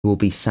will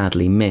be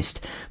sadly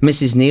missed.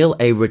 Mrs Neal,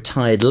 a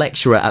retired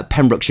lecturer at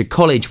Pembrokeshire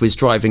College, was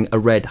driving a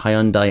red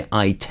Hyundai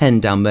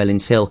i10 down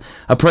Merlin's Hill,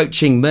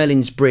 approaching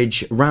Merlin's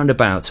Bridge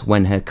roundabout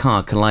when her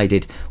car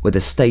collided with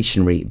a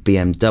stationary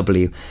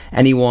BMW.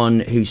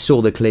 Anyone who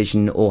saw the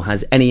collision or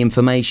has any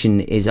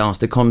information is asked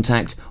to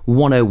contact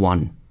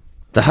 101.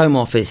 The Home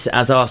Office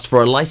has asked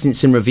for a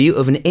licensing review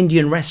of an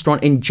Indian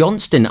restaurant in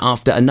Johnston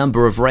after a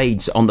number of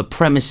raids on the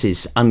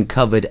premises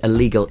uncovered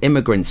illegal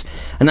immigrants.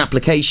 An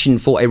application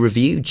for a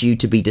review due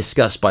to be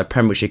discussed by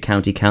Pembrokeshire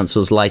County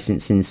Council's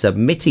licensing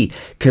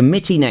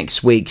committee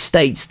next week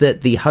states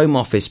that the Home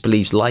Office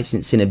believes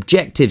licensing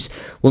objectives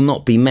will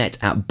not be met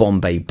at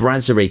Bombay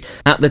Brasserie.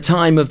 At the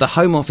time of the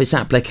Home Office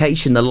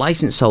application, the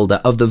licence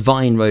holder of the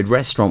Vine Road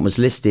restaurant was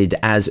listed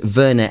as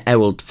Werner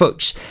Errold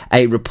Fuchs,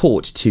 a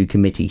report to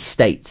committee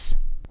states.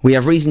 We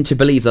have reason to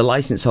believe the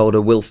licence holder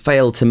will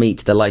fail to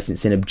meet the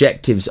licensing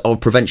objectives of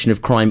prevention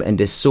of crime and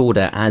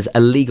disorder as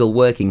illegal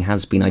working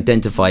has been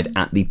identified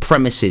at the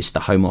premises, the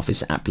Home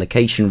Office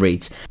application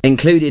reads.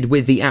 Included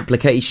with the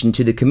application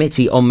to the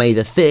committee on May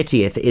the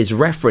 30th is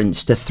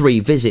reference to 3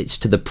 visits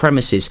to the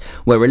premises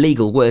where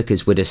illegal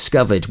workers were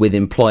discovered, with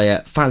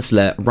employer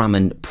Fazla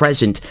Rahman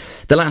present.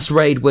 The last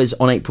raid was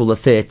on April the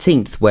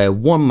 13th, where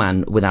one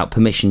man without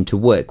permission to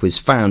work was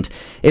found.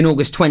 In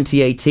August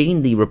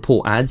 2018, the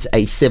report adds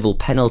a civil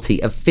penalty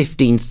of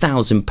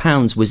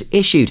 £15,000 was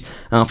issued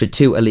after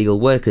 2 illegal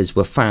workers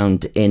were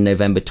found in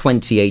November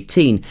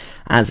 2018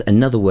 as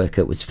another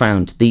worker was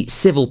found. The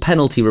civil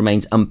penalty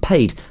remains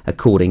unpaid,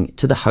 according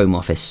to the Home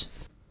Office.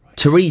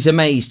 Theresa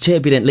May's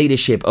turbulent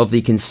leadership of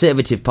the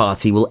Conservative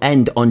Party will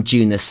end on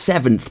June the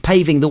 7th,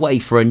 paving the way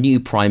for a new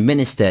Prime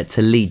Minister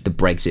to lead the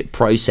Brexit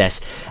process.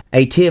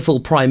 A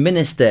tearful Prime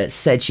Minister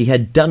said she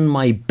had done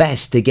my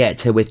best to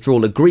get her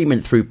withdrawal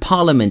agreement through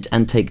Parliament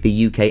and take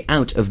the UK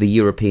out of the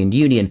European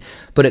Union,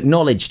 but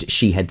acknowledged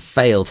she had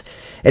failed.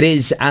 It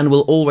is and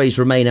will always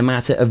remain a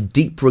matter of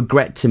deep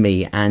regret to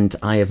me, and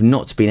I have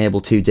not been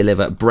able to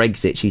deliver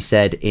Brexit, she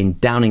said in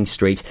Downing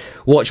Street.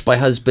 Watched by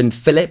husband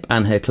Philip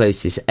and her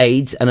closest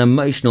aides, an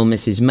emotional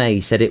Mrs May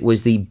said it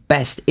was the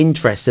best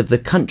interests of the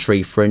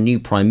country for a new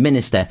Prime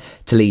Minister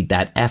to lead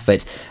that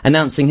effort.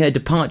 Announcing her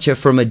departure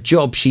from a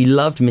job she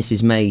loved,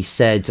 Mrs May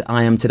said,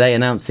 "I am today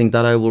announcing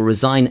that I will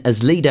resign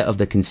as leader of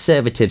the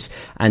Conservatives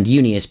and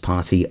Unionist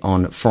Party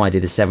on Friday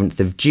the 7th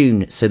of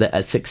June so that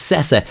a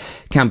successor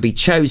can be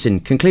chosen."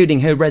 Concluding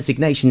her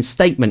resignation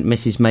statement,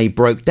 Mrs May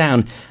broke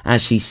down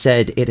as she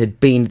said, "It had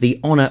been the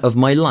honour of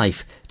my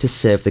life to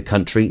serve the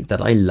country that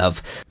I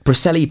love."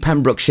 Preseli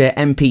Pembrokeshire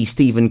MP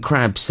Stephen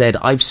Crabb said,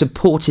 "I've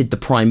supported the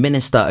Prime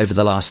Minister over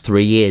the last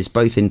 3 years,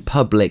 both in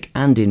public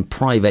and in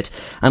private,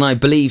 and I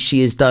believe she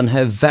has done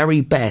her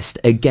very best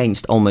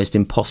against almost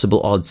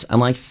impossible odds,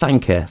 and I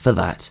thank her for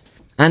that."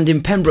 And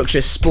in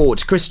Pembrokeshire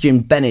sport, Christian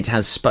Bennett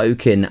has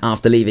spoken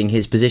after leaving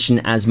his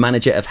position as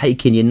manager of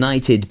Hakin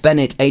United.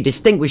 Bennett, a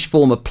distinguished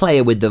former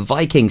player with the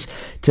Vikings,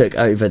 took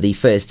over the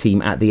first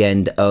team at the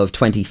end of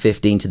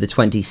 2015 to the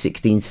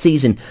 2016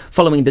 season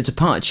following the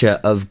departure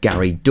of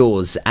Gary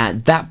Dawes.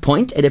 At that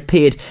point, it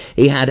appeared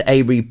he had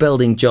a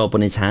rebuilding job on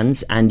his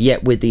hands, and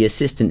yet with the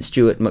assistant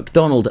Stuart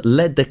MacDonald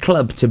led the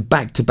club to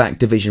back-to-back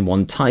Division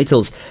 1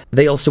 titles.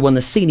 They also won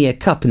the Senior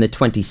Cup in the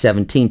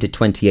 2017 to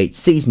 28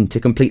 season to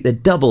complete the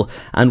double,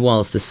 and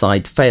whilst the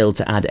side failed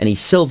to add any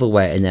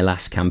silverware in their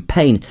last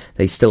campaign,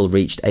 they still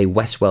reached a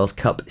West Wales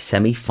Cup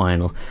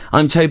semi-final.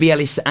 I'm Toby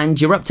Ellis,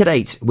 and you're up to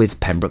date with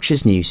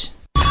Pembrokeshire's news.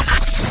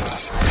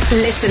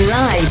 Listen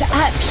live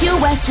at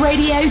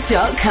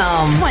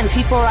purewestradio.com.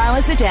 24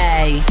 hours a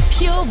day.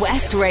 Pure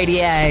West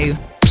Radio.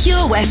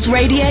 Pure West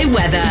Radio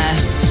weather.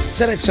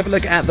 So let's have a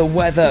look at the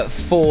weather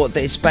for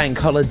this bank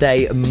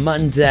holiday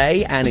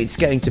Monday, and it's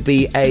going to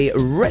be a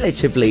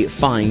relatively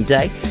fine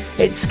day.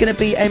 It's going to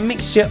be a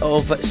mixture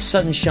of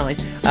sunshine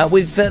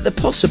with the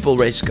possible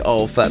risk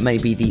of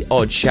maybe the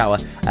odd shower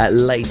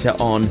later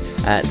on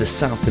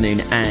this afternoon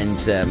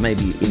and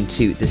maybe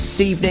into this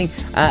evening.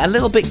 A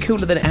little bit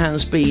cooler than it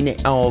has been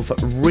of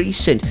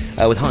recent,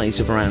 with highs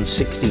of around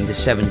 16 to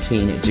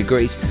 17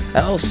 degrees.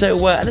 Also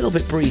a little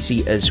bit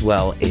breezy as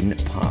well in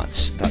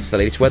parts. That's the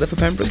latest weather for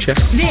Pembrokeshire.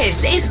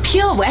 This is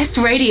Pure West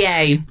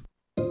Radio.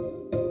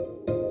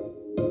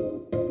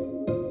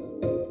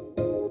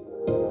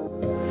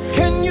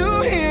 Can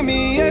you hear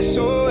me?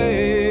 SOS.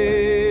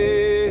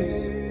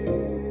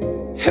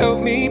 Help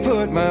me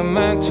put my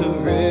mind to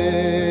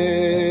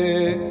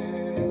rest.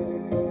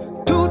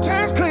 2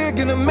 times click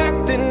and I'm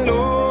acting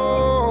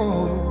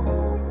low.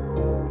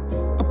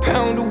 A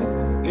pound of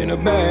in a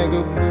bag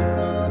of.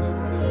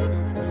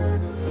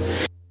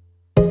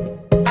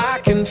 I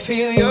can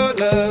feel your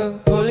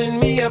love pulling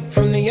me up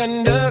from the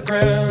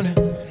underground.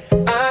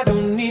 I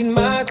don't need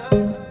my.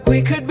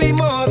 We could be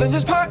more than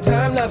just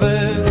part-time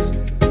lovers.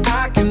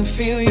 I can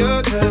feel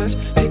your touch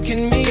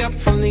picking me up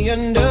from the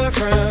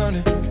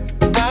underground.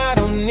 I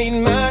don't need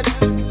my.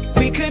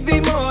 We could be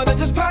more than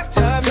just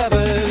part-time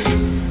lovers.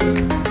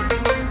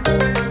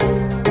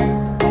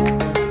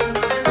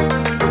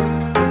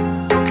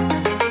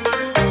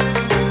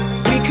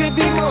 We could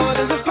be more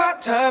than just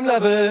part-time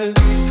lovers.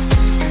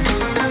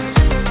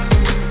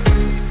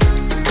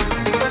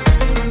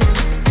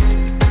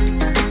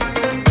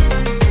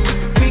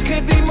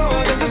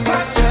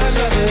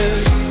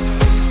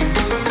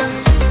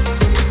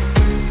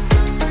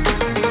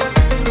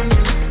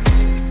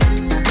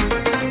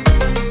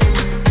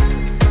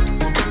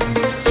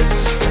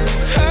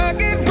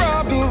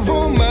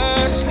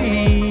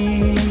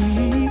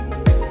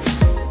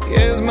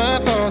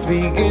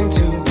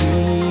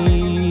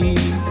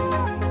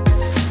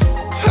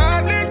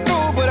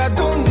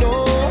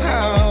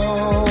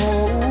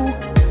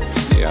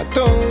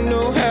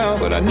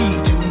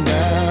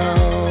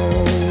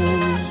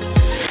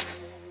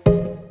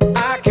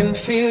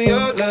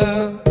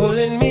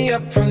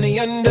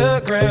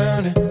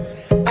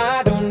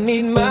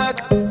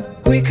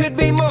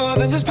 be more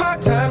than just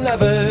part-time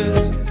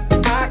lovers.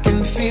 I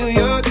can feel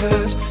your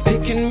touch,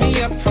 picking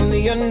me up from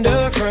the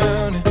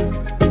underground.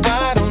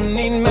 I don't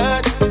need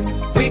much,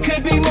 we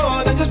could be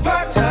more than just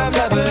part-time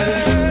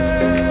lovers.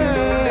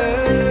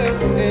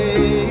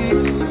 Hey.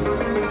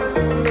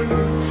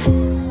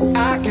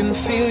 I can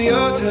feel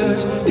your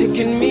touch,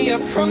 picking me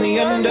up from the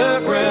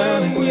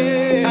underground.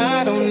 Yeah.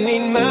 I don't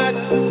need much,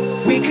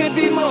 we could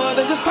be more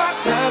than just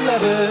part-time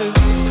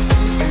lovers.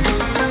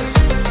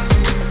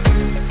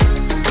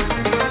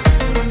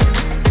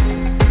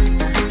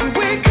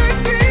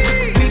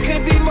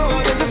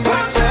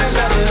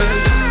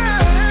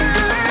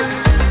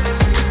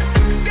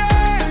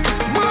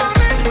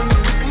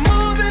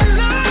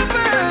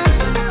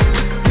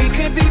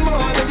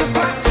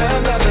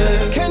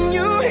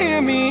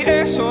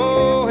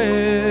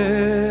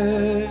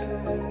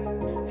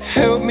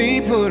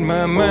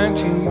 My mind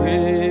to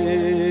rest.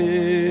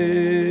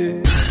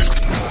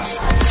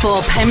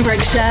 For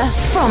Pembrokeshire,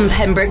 from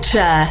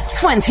Pembrokeshire,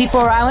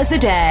 24 hours a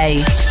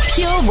day.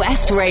 Pure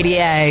West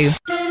Radio.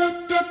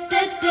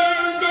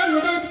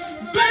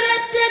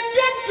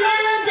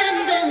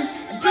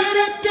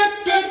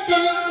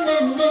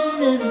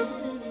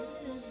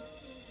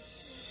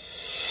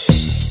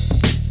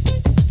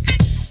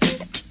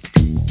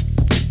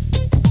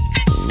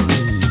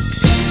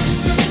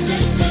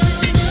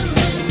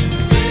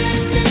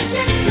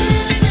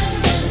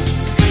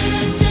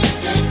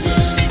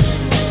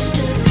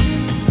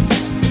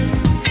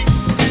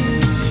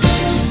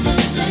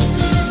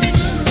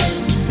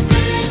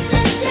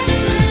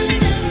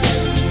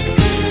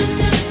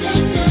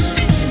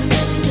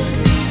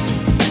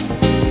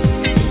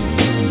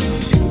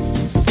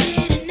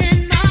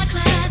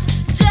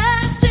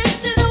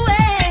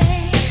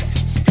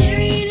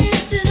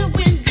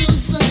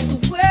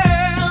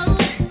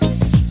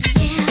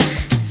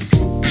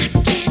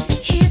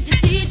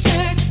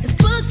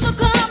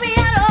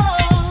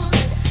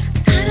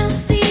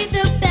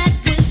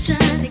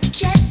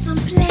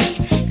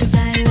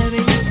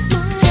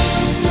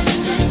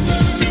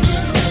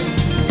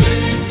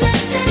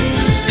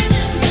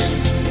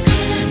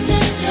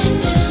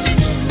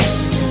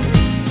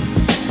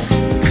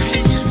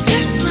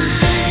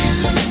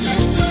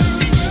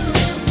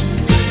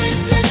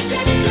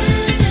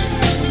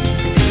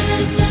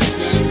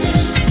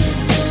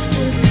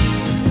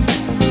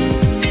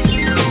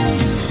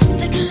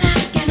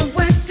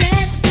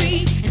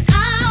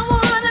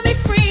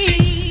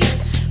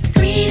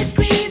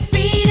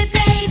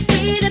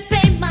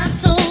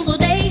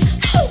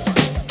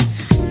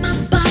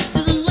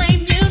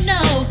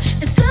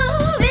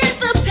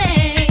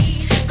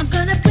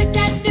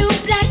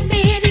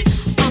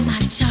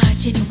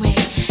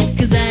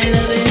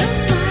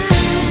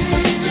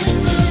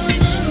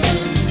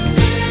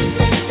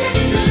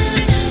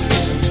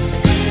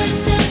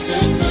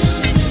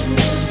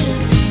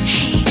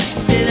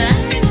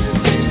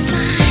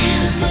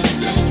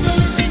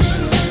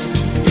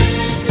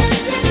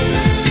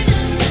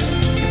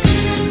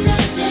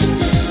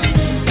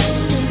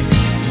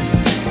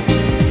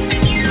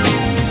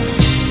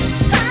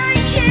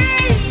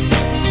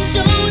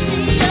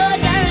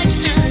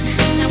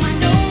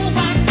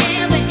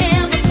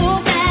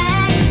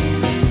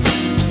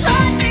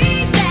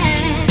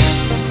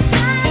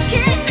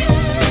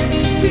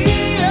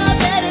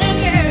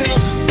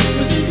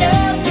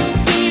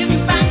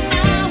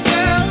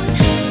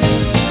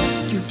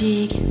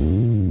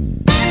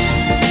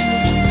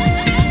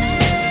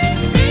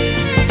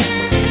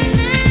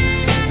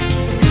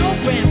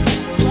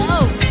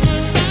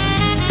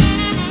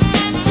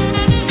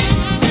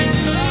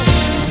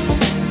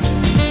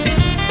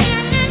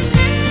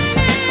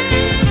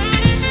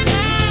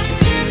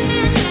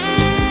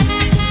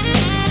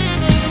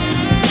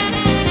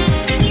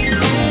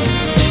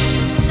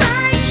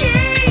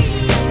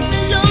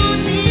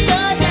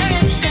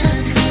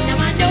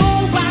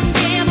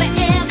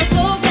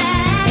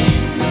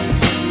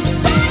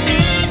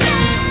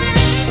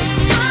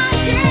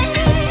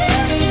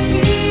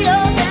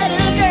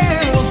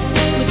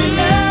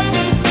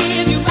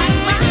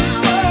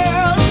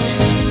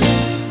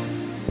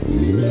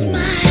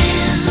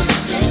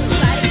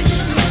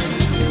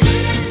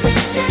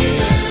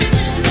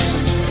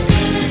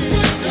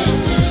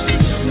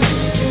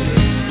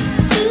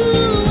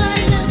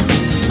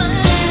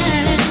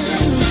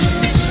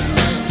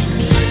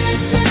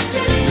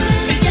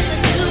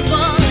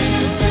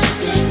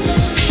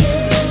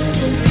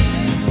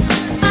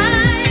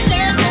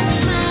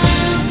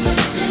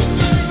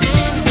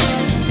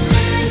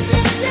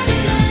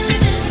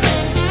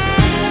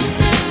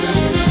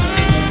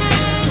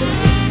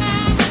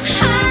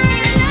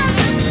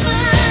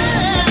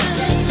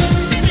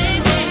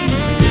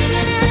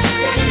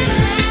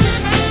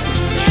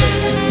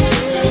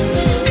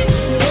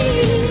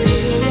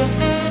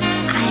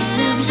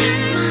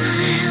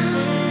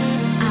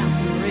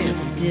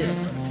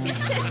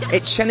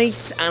 It's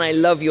Shanice, and I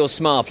love your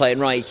smile, playing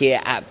right here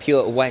at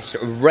Pure West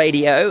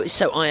Radio.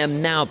 So I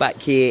am now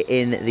back here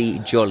in the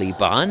Jolly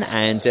Barn,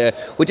 and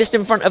we're just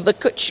in front of the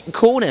Kutch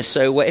Corner.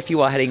 So if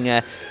you are heading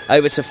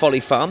over to Folly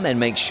Farm, then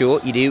make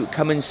sure you do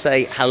come and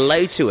say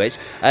hello to us.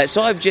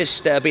 So I've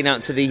just been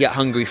out to the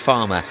Hungry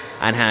Farmer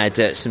and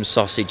had some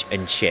sausage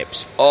and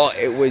chips. Oh,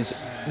 it was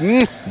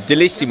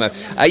delissimo.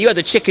 You had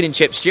the chicken and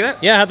chips, Stuart?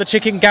 Yeah, I had the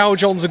chicken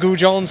goujons and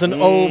goujons, and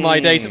oh my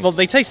days. Well,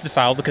 they tasted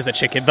foul because they're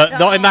chicken, but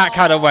not in that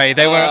kind of way.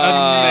 They were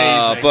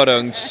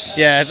amazing.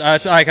 Yeah,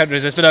 I can't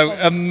resist, but no,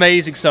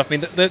 amazing stuff. I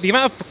mean, the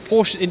amount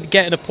of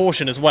getting a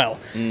portion as well,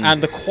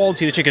 and the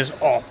quality of the chicken is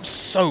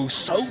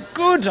so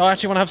good. I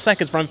actually want to have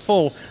seconds, but I'm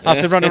full. I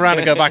have to run around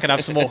and go back and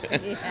have some more.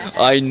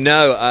 I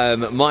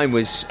know. Mine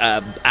was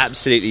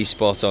absolutely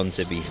spot on,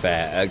 to be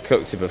fair.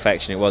 Cooked to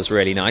perfection. It was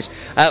really nice.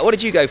 What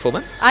did you go for,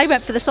 man? I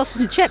went for the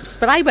sausage and chips,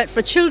 but I went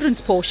for a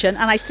children's portion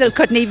and I still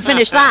couldn't even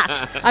finish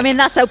that. I mean,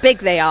 that's how big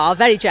they are.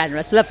 Very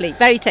generous, lovely,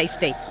 very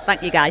tasty.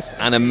 Thank you, guys.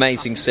 An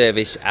amazing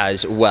service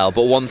as well.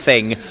 But one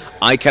thing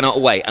I cannot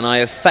wait, and I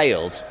have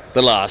failed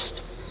the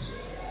last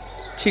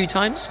 2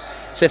 times,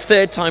 so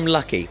third time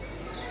lucky,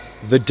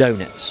 the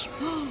donuts.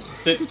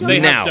 They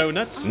have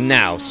donuts?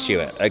 Now,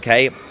 Stuart,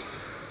 okay?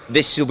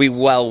 This will be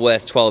well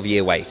worth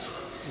 12-year wait.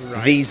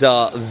 Right. These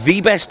are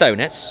the best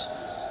donuts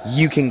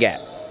you can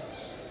get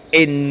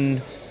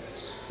in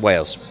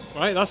Wales.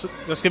 Right, that's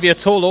going to be a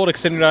tall order,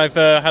 considering I've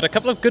had a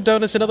couple of good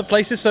donuts in other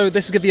places, so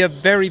this is going to be a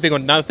very big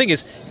one. Now, the thing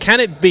is, can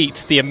it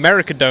beat the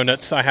American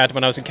donuts I had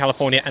when I was in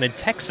California and in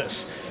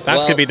Texas?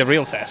 That's going to be the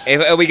real test.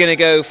 Are we going to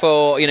go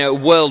for,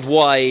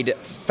 worldwide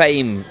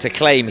fame to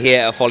claim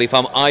here at Folly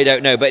Farm? I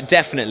don't know, but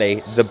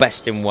definitely the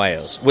best in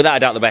Wales. Without a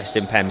doubt, the best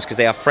in Pems, because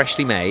they are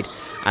freshly made,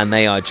 and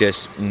they are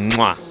just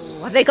mwah.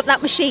 Have they got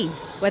that machine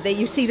where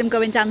you see them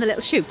going down the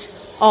little chute?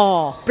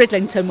 Oh,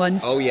 Bridlington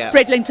ones. Oh, yeah.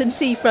 Bridlington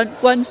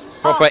seafront ones.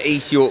 Proper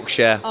East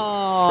Yorkshire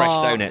fresh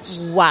donuts.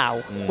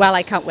 Wow. Well,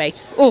 I can't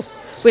wait. Oh,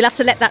 we'll have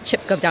to let that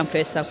chip go down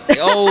first, though.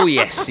 Oh,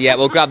 yes. Yeah,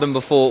 we'll grab them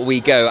before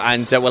we go,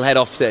 and we'll head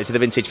off to the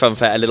Vintage Fun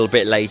Fair a little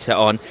bit later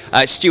on.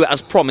 Stuart,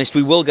 as promised,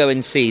 we will go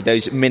and see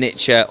those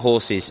miniature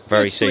horses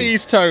very soon.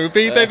 Please,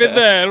 Toby. They've been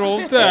there all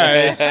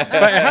day.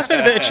 But it has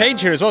been a bit of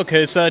change here as well,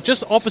 because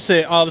just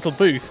opposite our little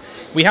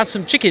booth, we had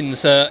some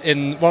chickens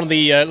in one of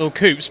the little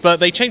coops,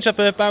 but they changed up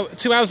about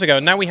 2 hours ago,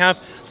 and now we have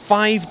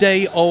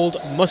 5-day-old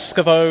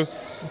Muscovy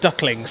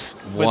ducklings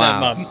with their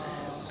mum.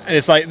 And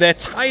it's like they're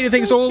tiny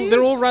things,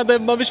 they're all around their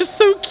mum. It's just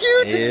so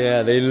cute.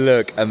 Yeah, they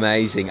look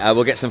amazing.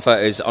 We'll get some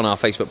photos on our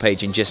Facebook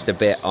page in just a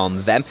bit on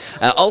them.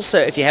 Also,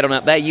 if you head on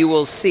up there, you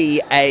will see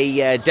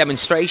a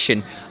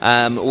demonstration,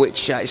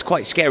 which is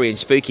quite scary and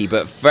spooky,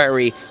 but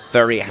very,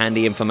 very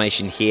handy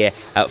information here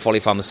at Folly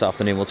Farm this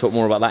afternoon. We'll talk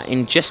more about that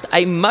in just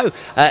a mo.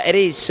 It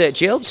is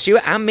Jill,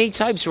 Stuart, and me,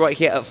 Tobes, right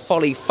here at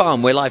Folly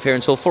Farm. We're live here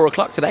until 4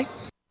 o'clock today.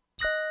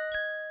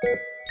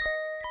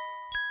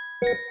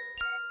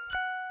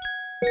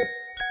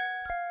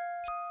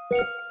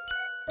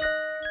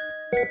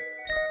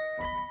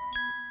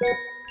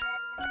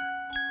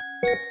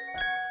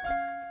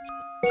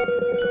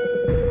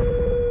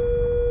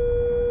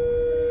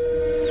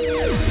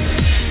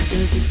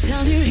 Does he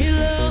tell you he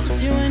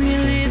loves you when you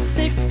least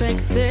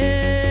expect it?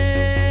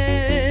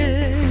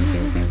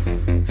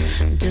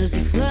 Does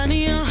he flood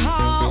your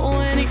heart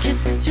when he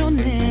kisses your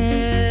neck?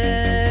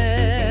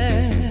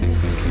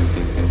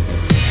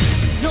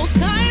 No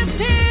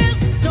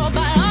scientist or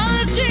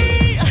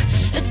biology,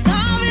 it's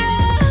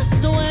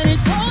obvious when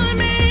he's holding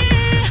me.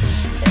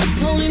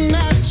 It's only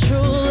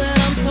natural that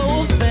I'm so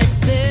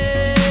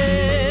affected.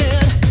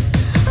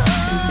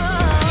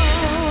 Oh,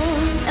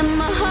 and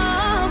my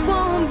heart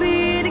won't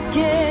beat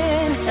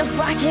again if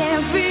I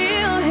can't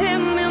feel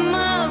him in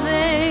my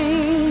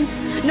veins.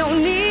 No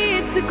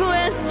need to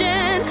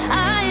question,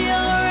 I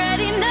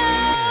already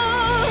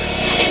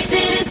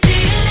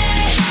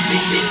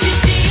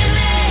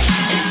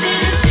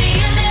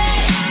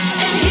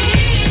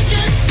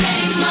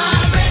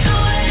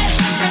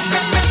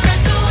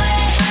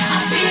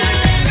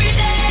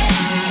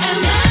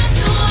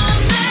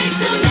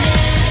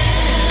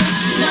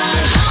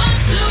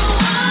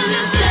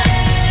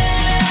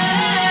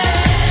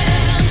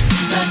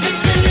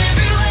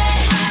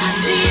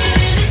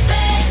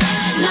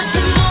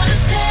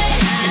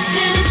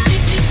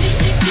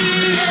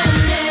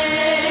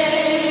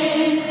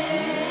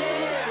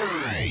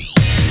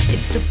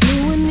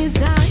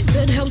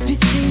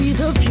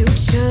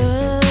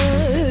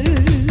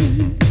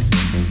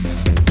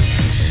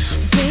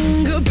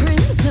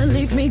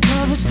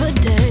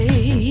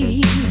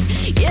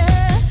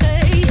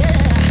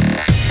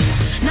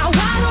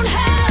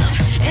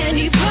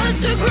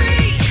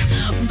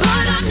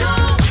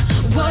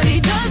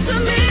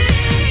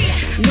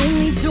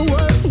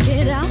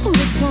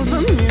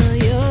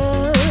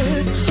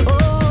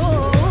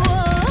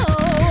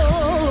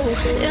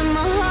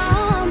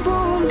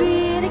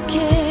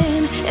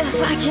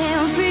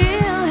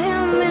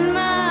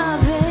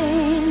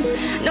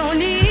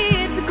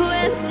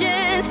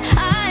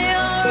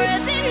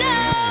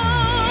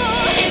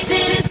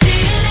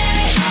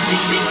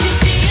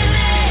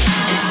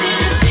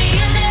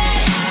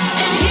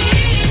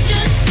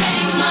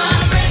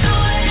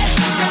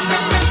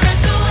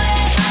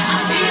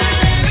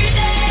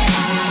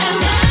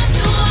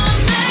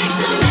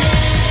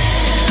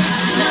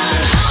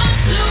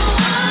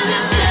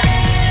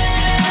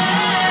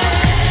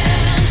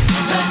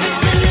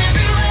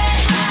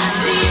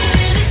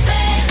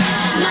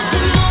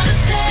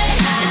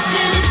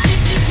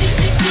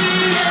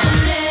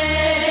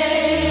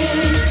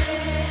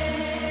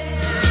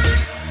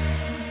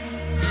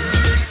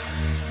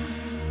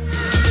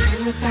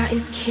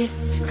his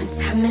kiss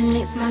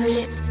contaminates my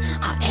lips.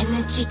 Our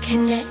energy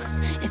connects.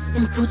 It's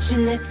simple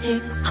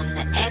genetics. I'm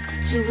the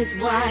X to his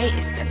Y.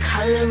 It's the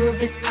color of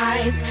his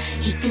eyes.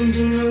 He can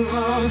do no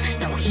wrong.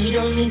 No, he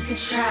don't need to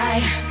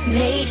try.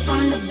 Made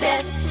from the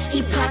best.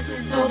 He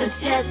passes all the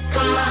tests.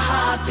 Got my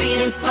heart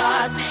beating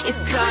fast. It's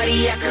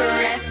cardiac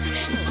arrest.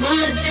 He's from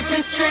a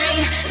different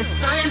strain. The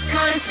science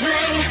can't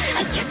explain.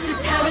 I guess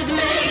it's how he's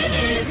made.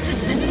 And it's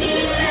just the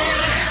DNA.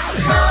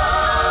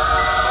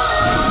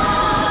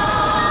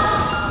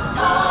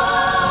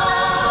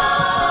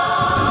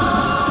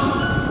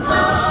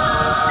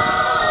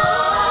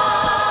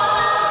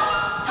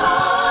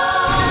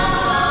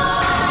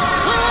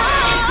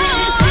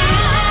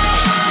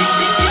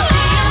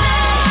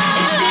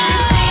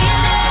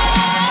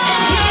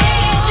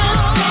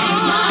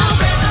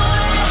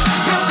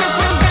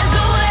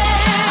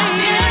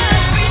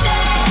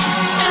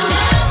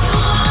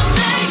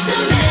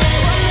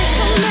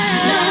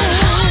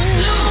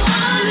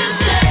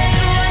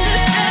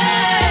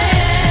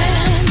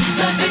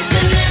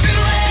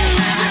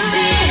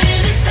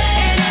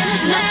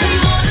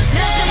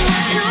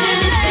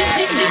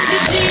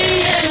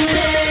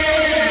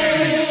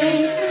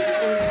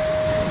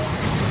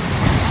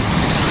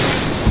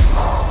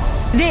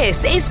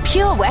 This is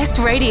Pure West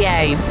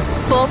Radio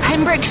for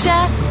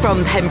Pembrokeshire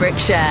from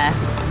Pembrokeshire.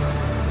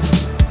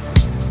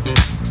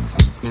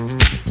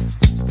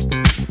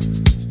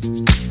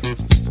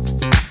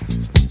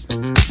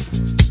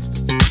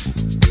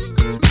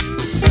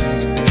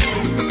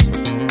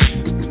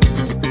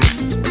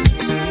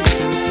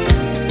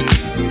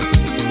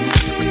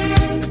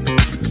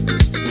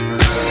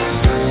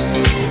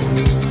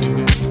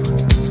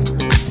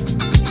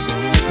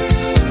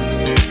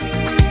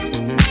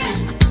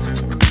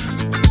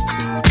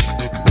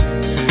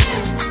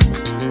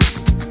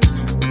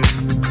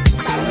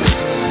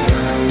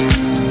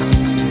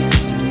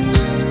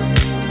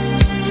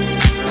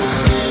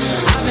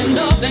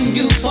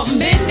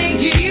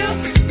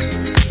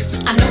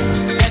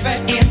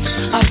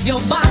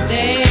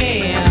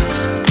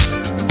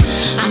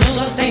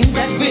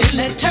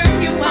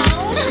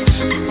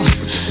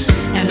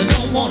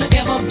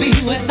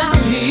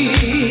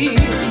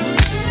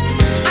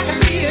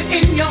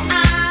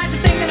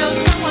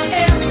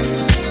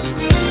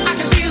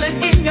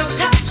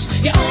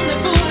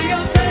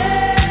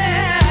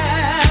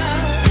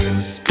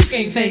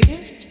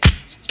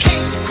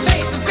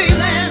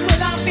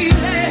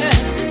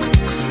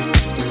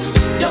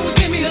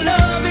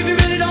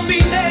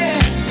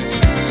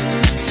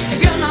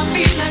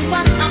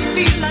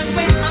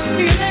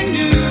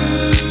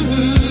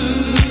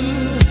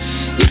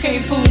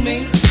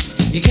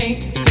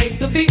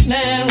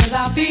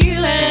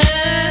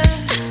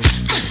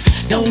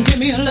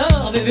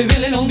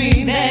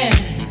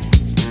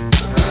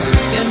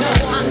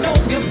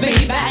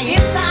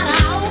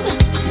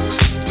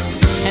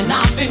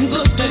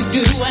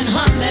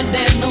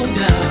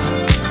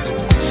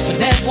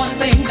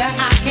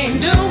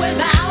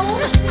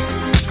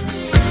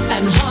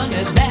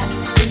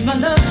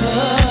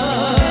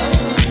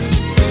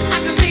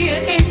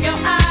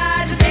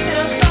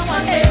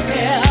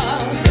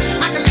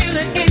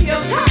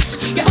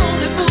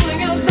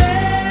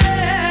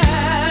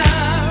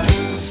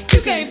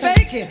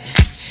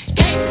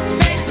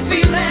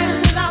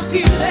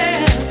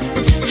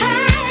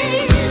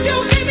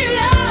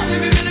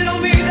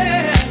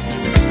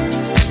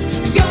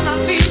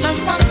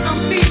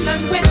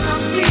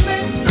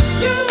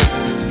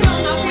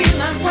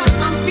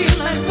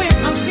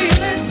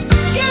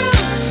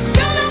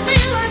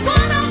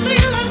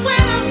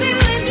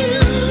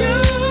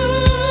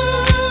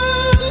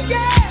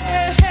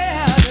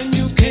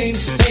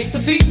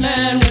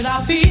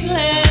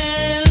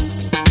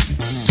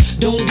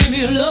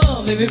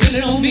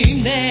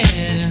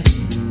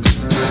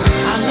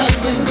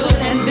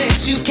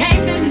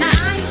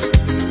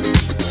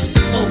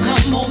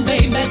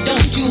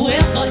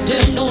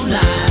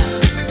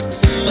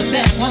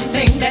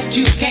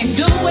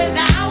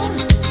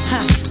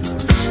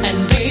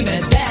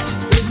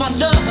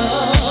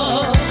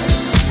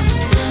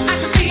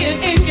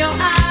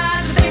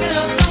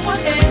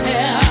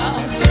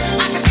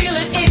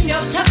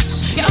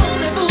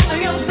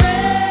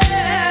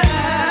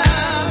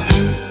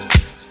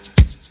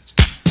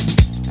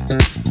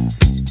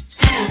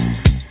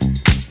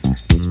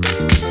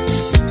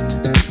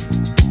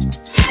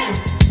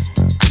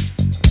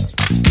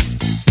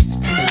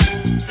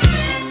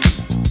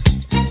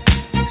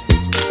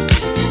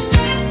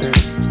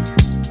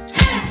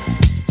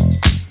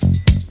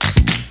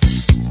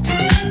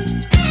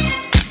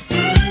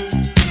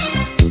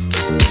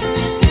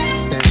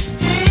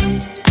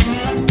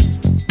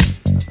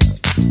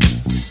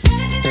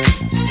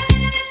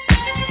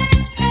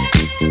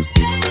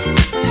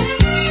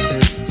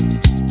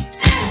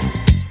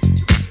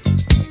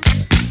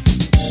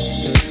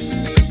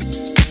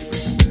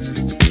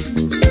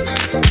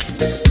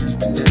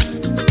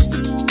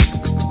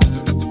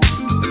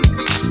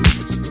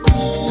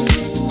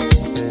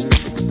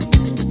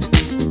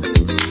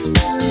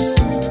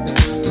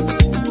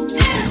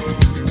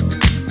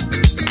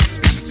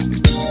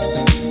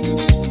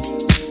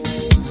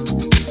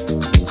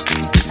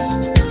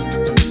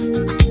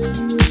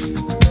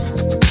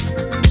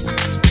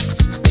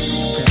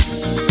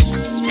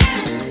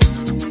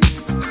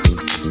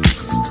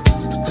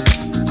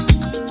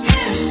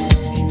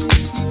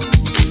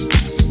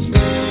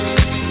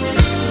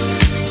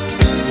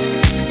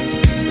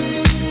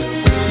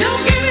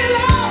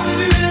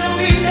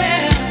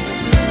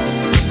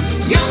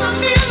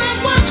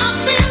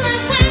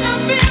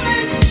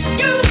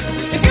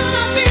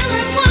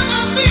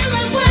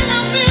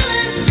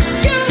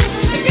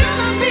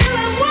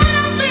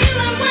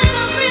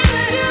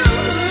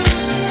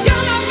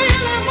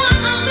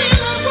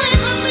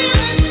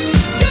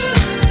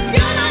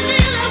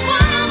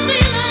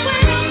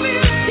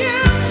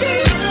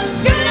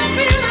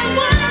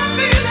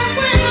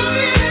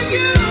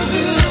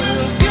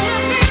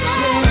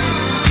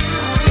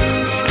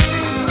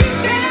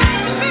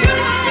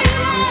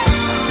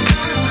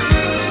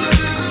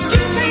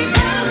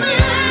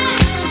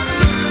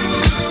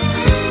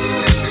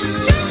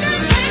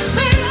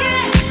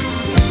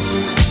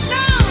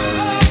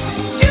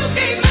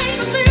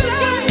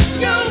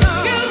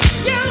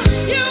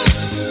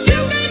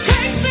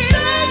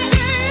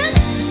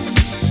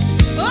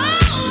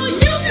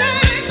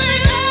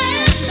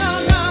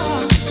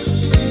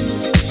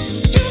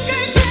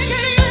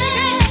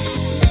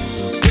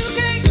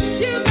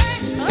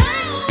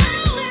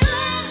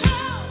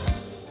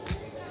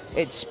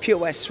 Pure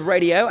West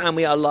Radio, and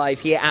we are live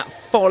here at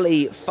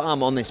Folly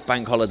Farm on this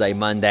Bank Holiday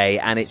Monday,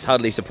 and it's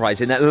hardly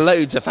surprising that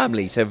loads of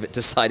families have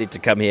decided to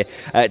come here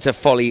to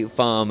Folly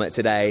Farm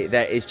today.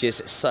 There is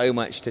just so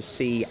much to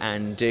see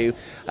and do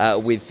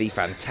with the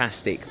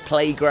fantastic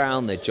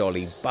playground, the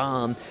jolly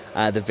barn,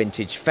 the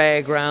vintage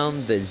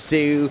fairground, the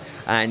zoo,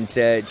 and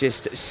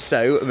just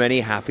so many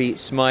happy,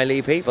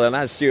 smiley people. And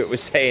as Stuart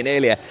was saying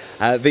earlier,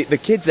 the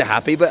kids are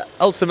happy, but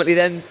ultimately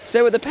then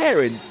so are the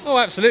parents. Oh,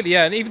 absolutely,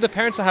 yeah, and even the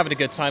parents are having a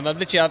good time.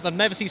 I've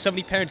never seen so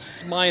many parents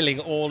smiling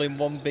all in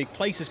one big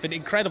place. It's been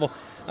incredible.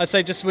 I'd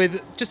say just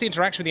the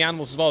interaction with the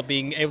animals as well,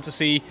 being able to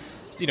see,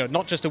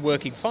 not just a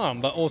working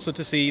farm, but also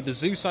to see the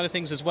zoo side of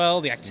things as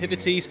well, the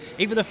activities,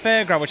 even the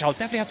fairground, which I'll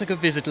definitely have to go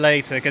visit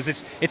later, because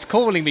it's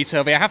calling me,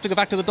 Toby. I have to go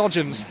back to the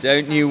Dodgems.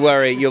 Don't you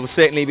worry, you'll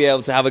certainly be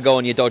able to have a go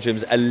on your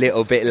Dodgems a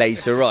little bit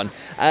later on.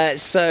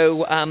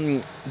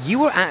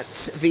 You were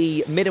at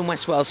the Mid and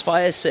West Wales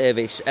Fire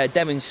Service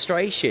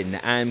demonstration,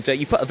 and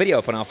you put a video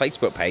up on our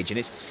Facebook page, and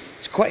it's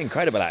quite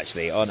incredible,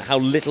 actually, on how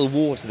little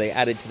water they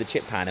added to the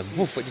chip pan, and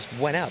woof, it just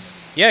went up.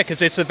 Yeah,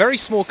 because it's a very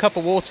small cup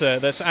of water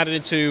that's added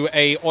into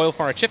a oil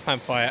fire chip pan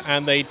fire,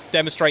 and they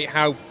demonstrate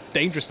how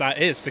dangerous that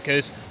is,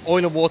 because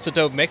oil and water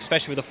don't mix,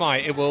 especially with a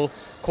fire. It will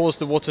cause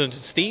the water to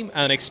steam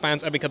and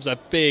expands and becomes a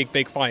big,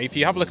 big fire. If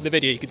you have a look at the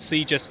video, you can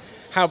see just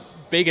how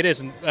big it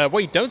is, and what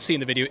you don't see in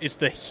the video is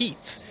the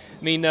heat.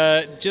 I mean,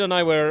 Jill and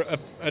I were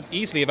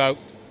easily about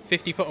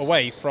 50 foot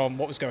away from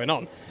what was going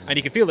on, and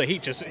you can feel the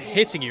heat just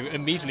hitting you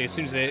immediately as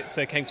soon as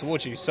it came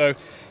towards you. So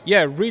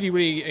yeah, really,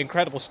 really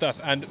incredible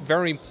stuff, and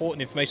very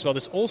important information as well.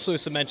 There's also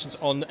some mentions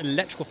on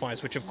electrical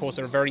fires, which of course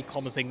are a very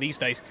common thing these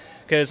days,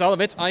 because I'll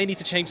admit I need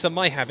to change some of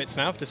my habits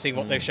now after seeing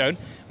what they've shown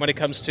when it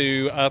comes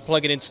to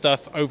plugging in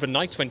stuff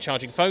overnight when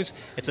charging phones.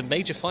 It's a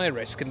major fire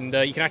risk, and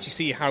you can actually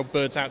see how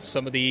burnt out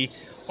some of the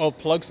old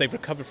plugs they've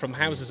recovered from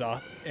houses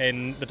are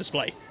in the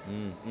display.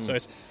 So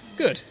it's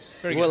good.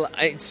 Very good. Well,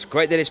 it's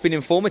great that it's been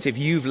informative.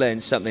 You've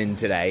learned something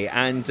today,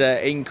 and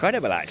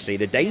incredible, actually,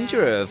 the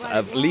danger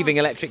of leaving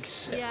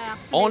electrics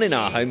on in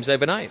our homes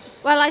overnight.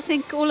 Well, I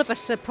think all of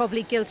us are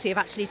probably guilty of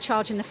actually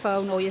charging the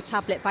phone or your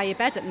tablet by your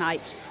bed at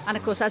night. And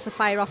of course, as the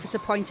fire officer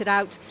pointed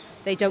out,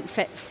 they don't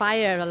fit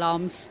fire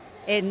alarms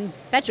in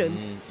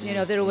bedrooms.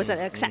 They're always at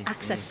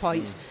access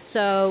points.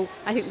 So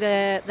I think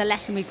the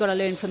lesson we've got to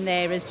learn from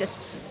there is just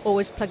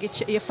always plug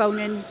your phone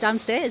in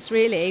downstairs,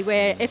 really,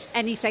 where if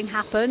anything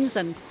happens,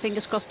 and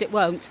fingers crossed it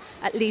won't,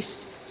 at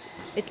least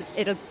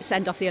it'll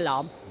send off the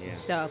alarm. Yeah.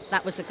 So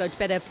that was a good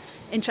bit of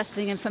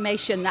interesting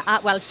information.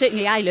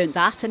 Certainly I learned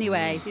that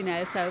anyway,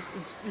 so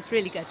it was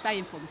really good, very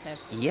informative.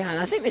 Yeah, and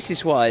I think this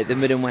is why the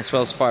Mid and West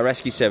Wales Fire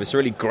Rescue Service are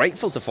really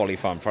grateful to Folly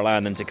Farm for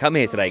allowing them to come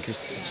here today, because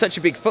such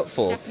a big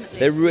footfall. Definitely,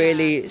 they're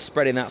really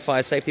spreading that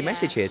fire safety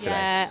message here today.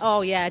 Yeah,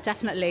 oh yeah,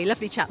 definitely.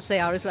 Lovely chaps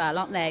they are as well,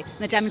 aren't they? And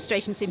the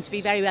demonstration seemed to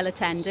be very well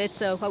attended,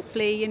 so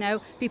hopefully,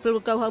 people will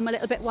go home a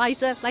little bit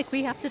wiser like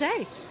we have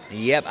today.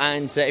 Yep,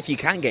 and if you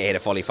can get here to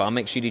Folly Farm,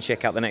 make sure you do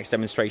check out the next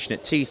demonstration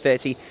at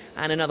 2:30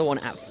 and another one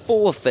at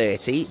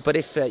 4:30. But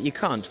if you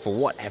can't, for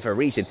whatever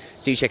reason,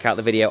 do check out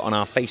the video on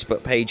our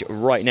Facebook page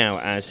right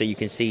now, so you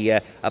can see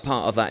a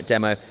part of that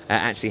demo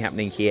actually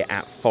happening here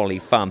at Folly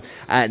Farm.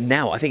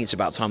 Now, I think it's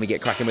about time we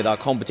get cracking with our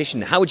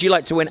competition. How would you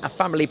like to win a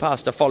family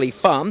pass to Folly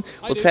Farm?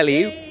 We'll tell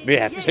you.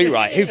 Yeah, too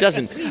right. Who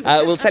doesn't?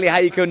 We'll tell you how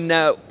you can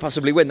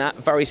possibly win that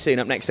very soon.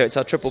 Up next, though, it's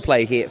our triple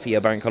play here for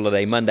your Bank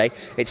Holiday Monday.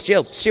 It's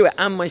Jill, Stuart,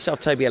 and myself,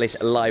 Toby Ellis,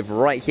 live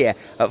right here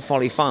at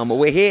Folly Farm.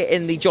 We're here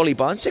in the Jolly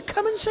Barn, so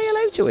come and say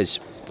hello to us.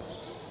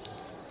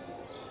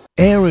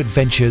 Air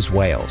Adventures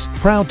Wales,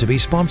 proud to be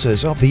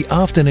sponsors of the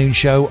afternoon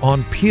show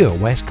on Pure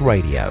West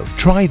Radio.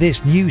 Try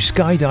this new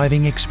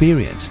skydiving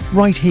experience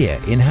right here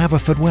in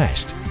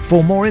Haverfordwest.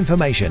 For more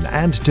information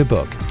and to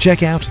book,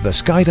 check out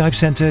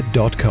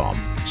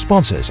theskydivecentre.com.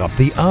 Sponsors of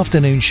the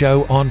afternoon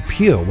show on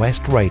Pure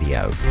West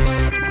Radio.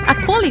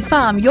 At Folly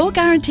Farm, you're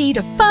guaranteed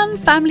a fun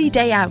family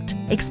day out.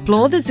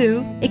 Explore the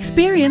zoo,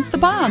 experience the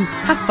barn,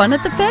 have fun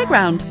at the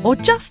fairground, or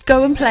just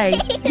go and play.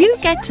 You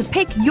get to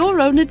pick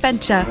your own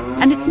adventure,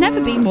 and it's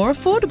never been more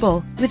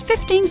affordable. With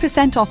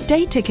 15% off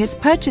day tickets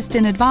purchased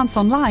in advance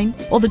online,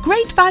 or the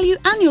great value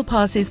annual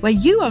passes where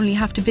you only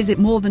have to visit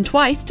more than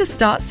twice to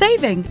start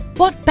saving.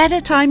 What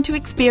better time to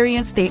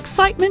experience the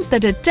excitement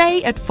that a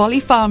day at Folly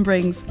Farm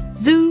brings?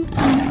 Zoo,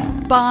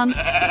 barn,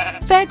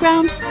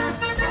 fairground,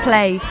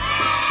 play.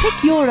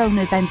 Pick your own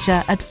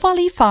adventure at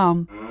Folly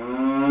Farm.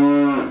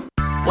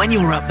 When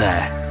you're up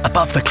there,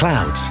 above the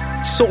clouds,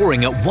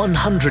 soaring at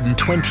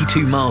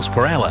 122 miles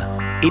per hour,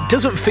 it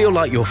doesn't feel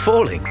like you're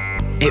falling.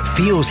 It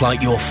feels like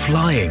you're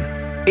flying.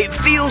 It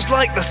feels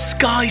like the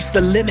sky's the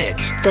limit.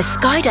 The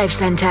Skydive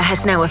Centre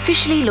has now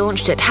officially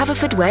launched at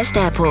Haverfordwest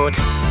Airport.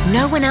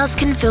 No one else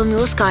can film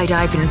your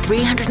skydive in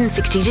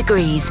 360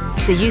 degrees,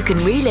 so you can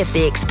relive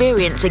the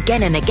experience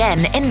again and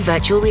again in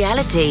virtual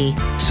reality.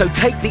 So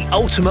take the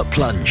ultimate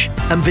plunge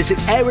and visit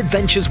Air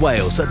Adventures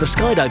Wales at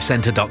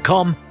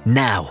theskydivecentre.com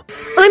now.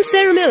 I'm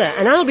Sarah Miller,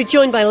 and I'll be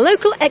joined by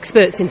local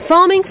experts in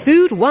farming,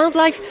 food,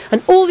 wildlife,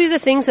 and all the other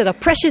things that are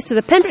precious to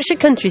the Pembrokeshire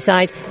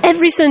countryside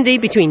every Sunday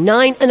between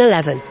 9 and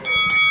 11.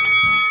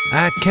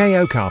 At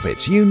KO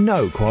Carpets, you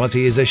know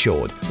quality is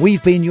assured.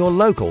 We've been your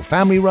local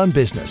family-run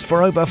business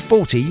for over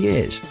 40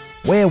 years.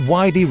 We're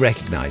widely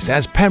recognised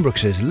as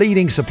Pembroke's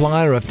leading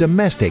supplier of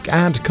domestic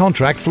and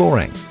contract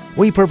flooring.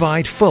 We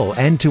provide full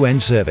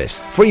end-to-end service,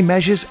 free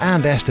measures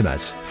and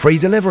estimates, free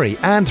delivery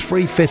and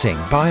free fitting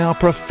by our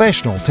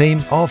professional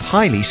team of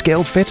highly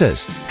skilled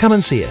fitters. Come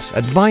and see us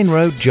at Vine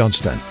Road,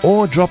 Johnston,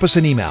 or drop us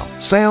an email,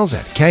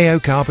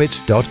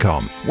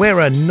 sales@kocarpets.com.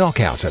 We're a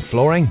knockout at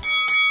flooring.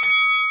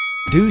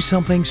 Do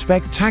something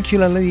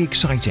spectacularly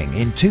exciting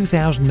in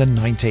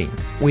 2019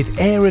 with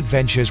Air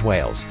Adventures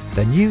Wales,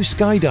 the new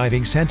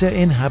skydiving centre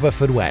in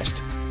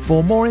Haverfordwest.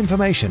 For more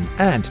information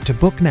and to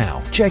book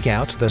now, check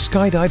out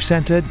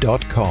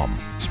theskydivecentre.com.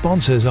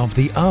 Sponsors of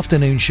the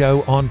afternoon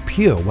show on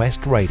Pure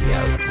West Radio.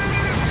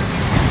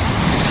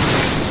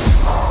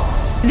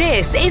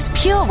 This is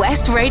Pure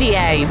West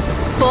Radio.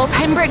 For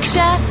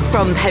Pembrokeshire,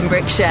 from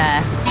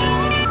Pembrokeshire.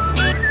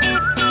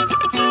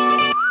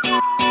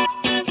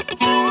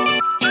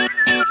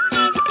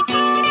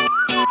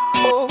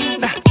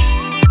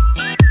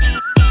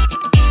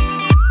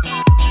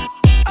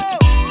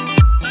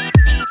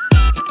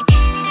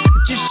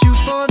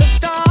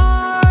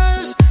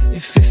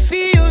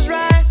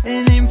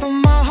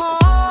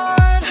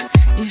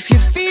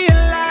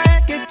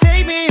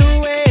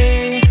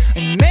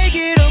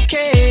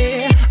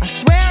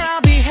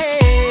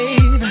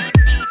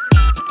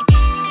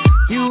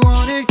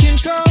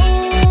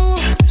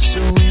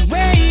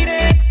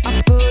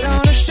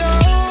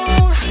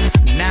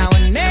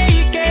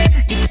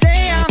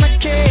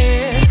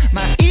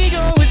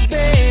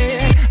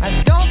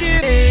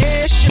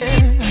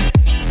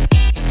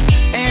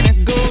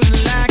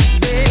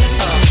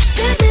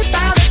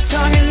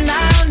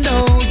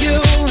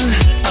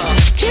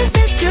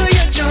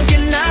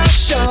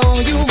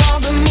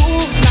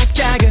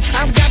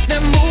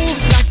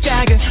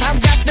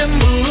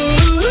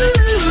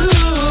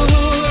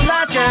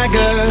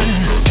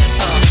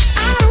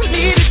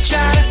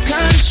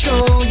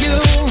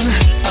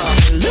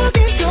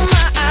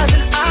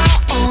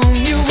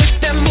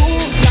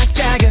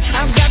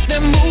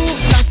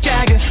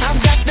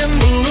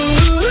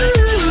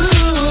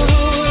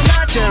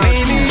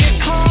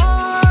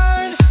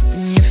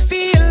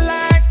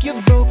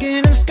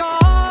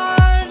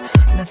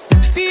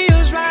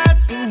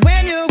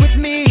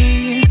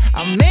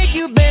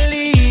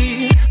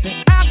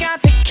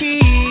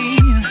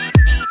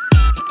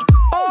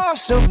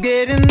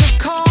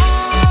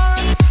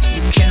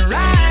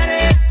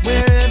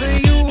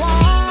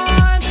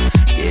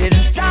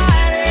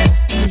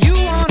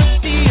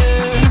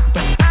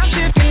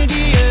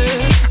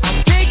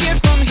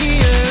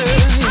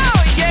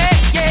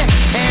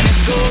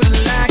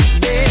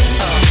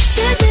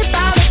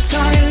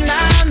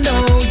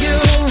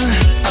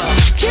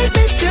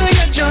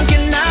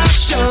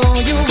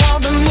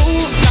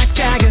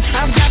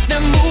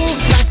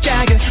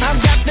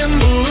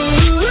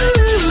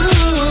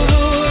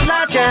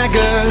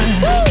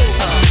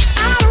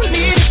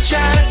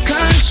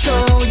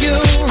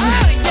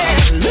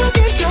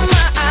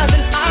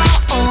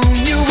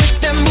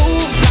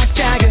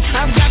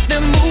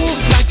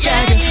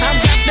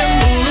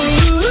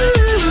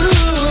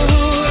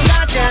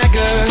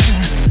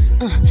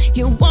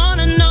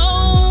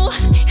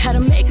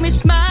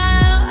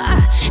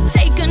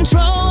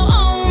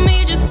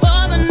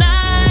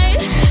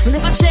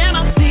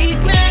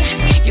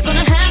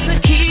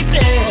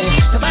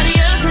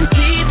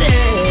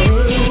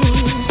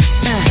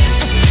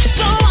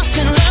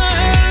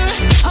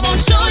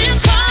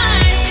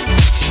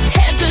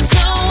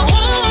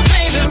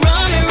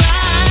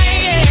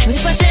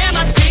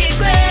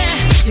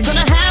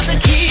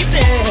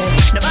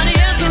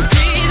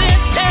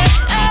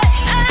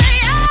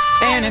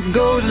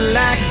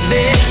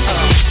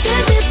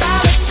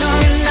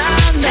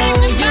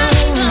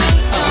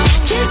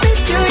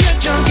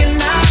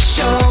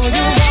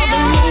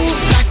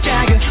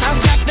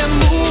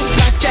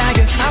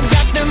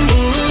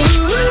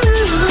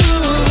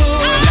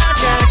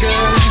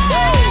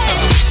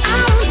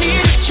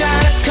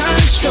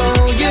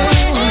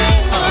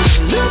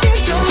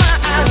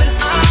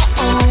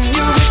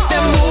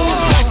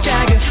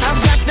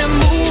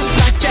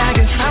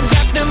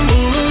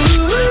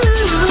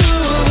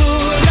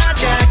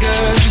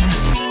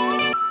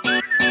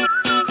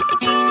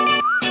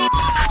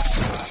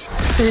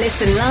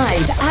 Listen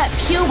live at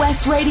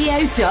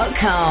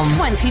purewestradio.com.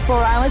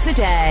 24 hours a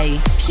day.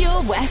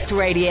 Pure West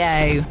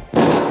Radio.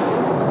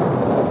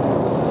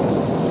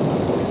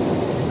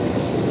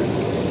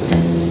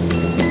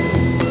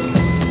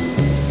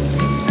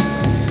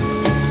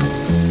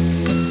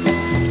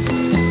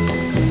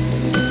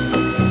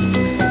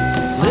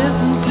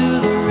 Listen to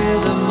the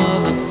rhythm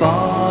of the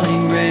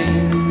falling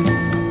rain,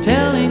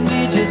 telling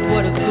me just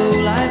what a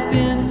fool I've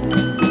been.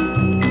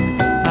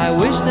 I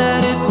wish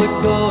that it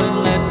would go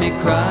and let me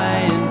cry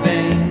in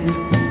vain,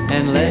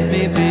 and let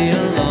me be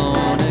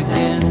alone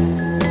again.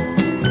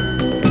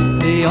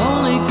 The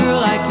only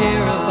girl I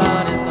care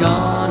about has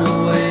gone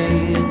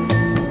away,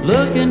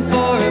 looking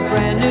for a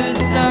brand new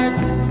start.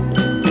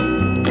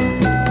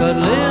 But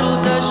little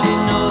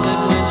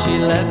she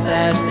left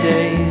that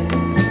day.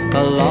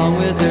 Along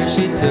with her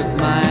she took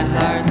my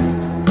heart.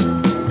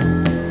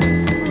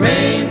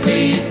 Rain,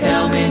 please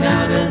tell me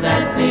now, does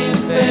that seem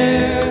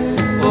fair?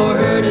 For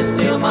her to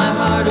steal my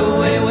heart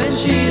away when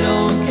she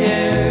don't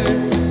care.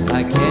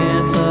 I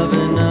can't love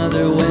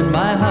another when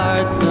my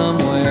heart's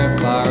somewhere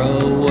far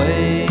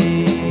away.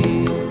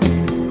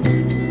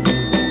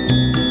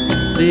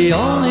 The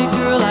only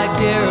girl I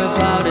care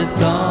about is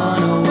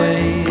gone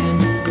away,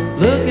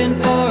 looking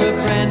for a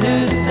brand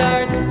new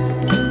start.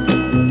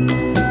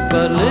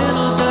 But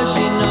little does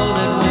she know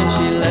that when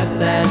she left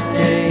that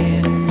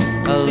day,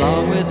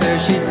 along with her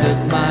she took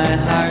my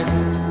heart.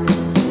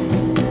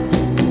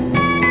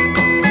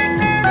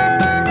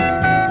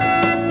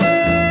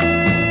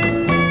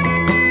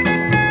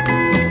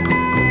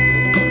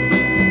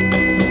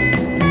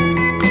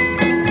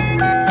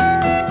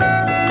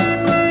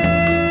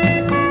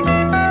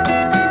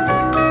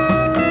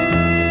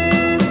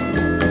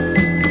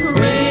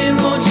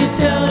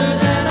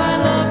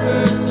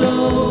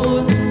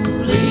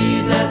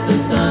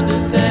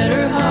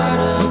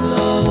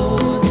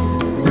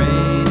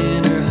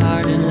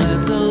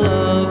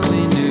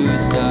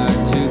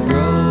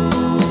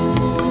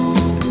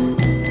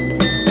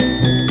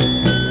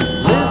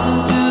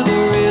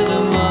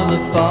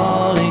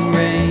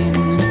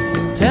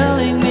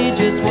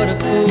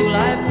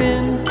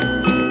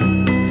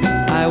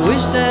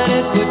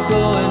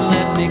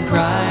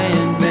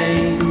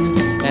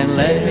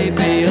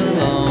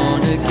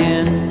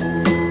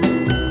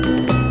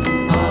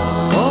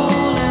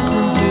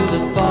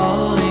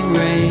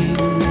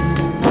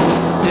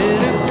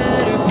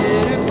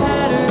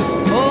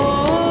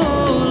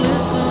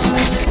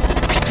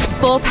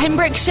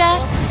 Pembrokeshire,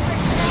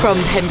 from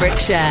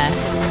Pembrokeshire.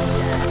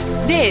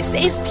 This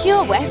is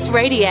Pure West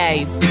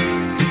Radio.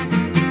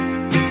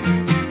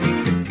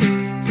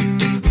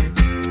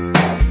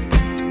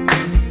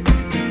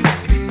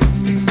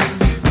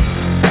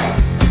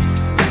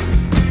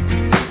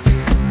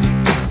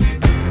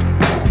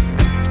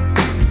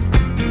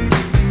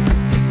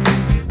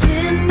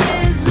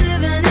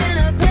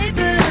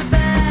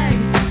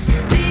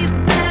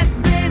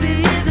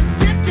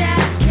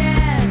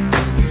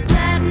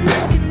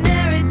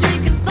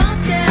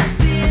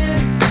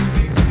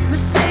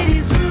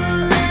 Mercedes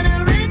rule and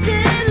a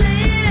rented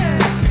Lear.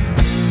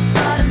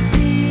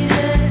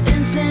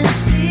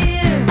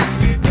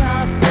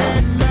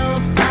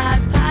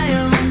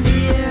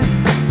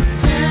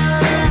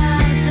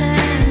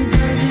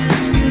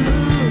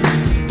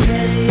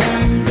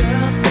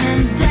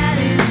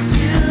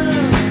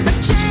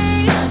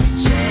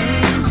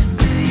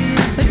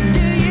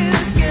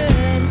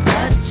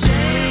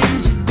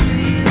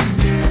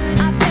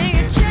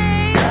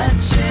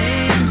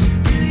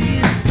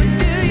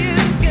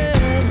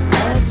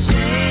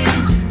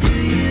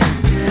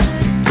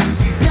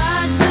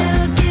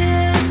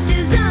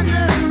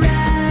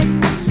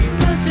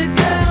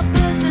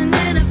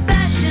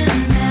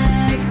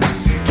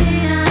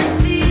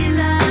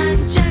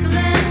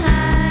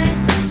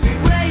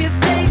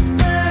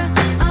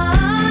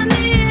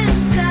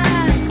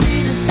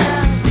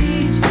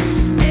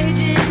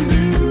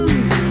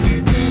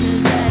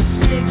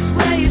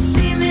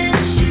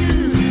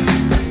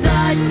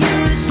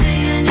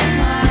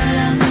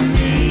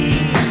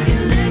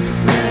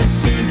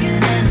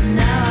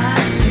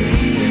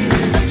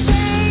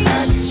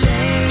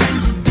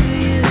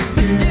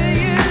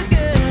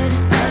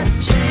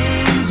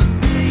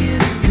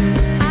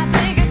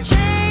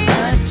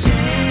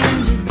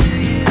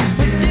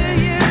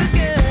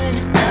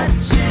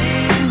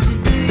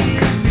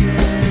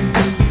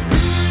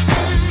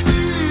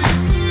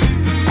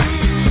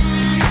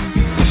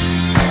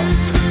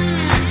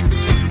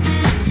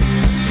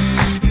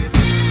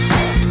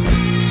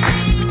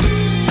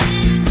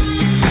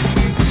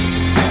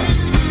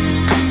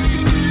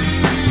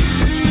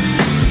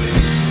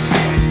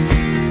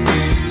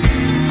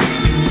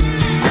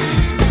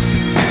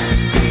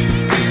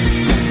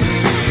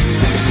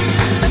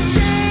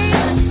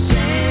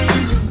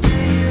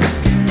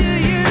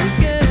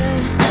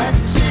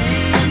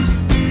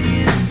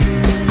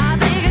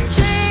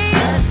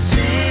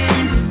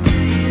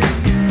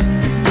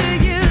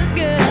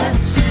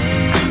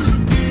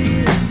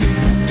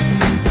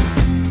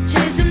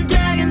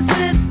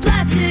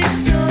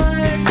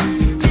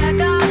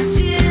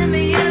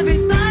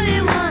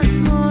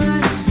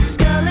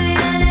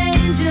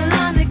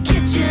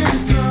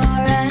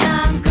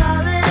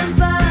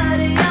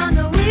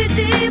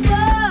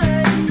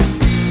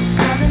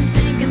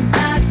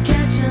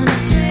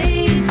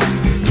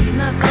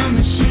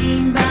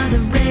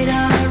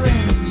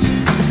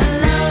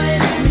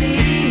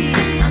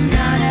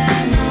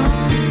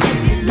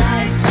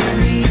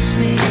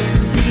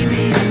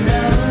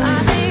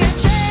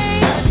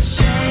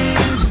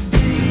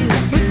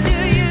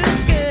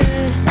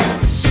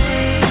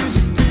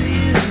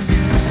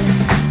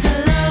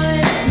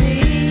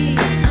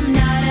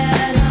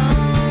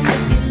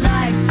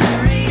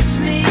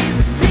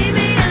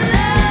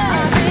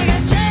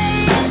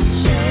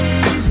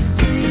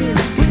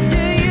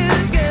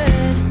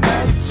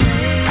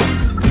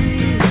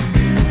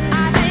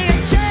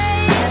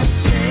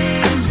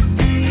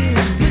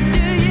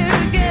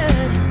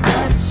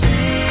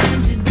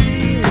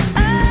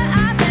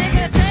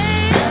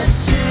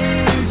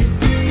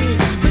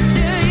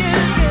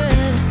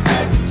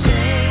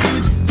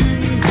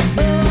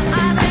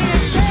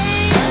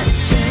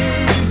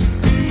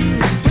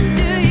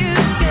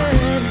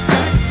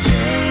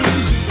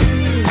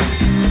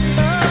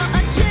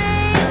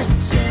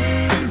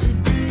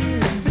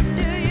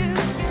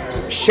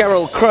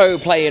 Sheryl Crow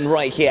playing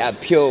right here at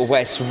Pure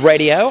West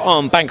Radio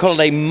on Bank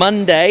Holiday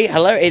Monday.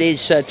 Hello, it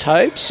is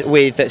Tobes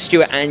with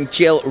Stuart and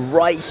Jill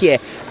right here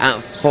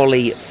at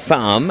Folly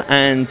Farm.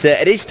 And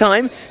it is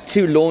time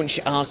to launch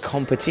our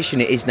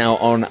competition. It is now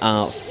on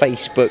our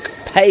Facebook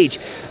page.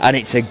 And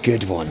it's a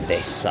good one,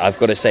 this, I've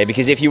got to say,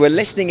 because if you were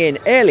listening in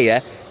earlier,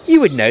 you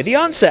would know the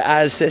answer,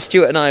 as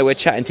Stuart and I were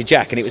chatting to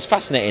Jack, and it was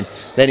fascinating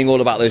learning all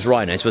about those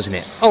rhinos, wasn't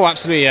it? Oh,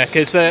 absolutely, yeah,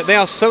 because they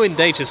are so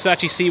endangered. To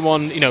actually see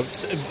one,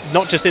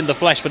 not just in the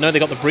flesh, but no, they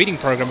got the breeding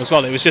program as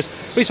well. It was just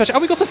really special.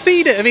 And we got to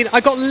feed it. I mean,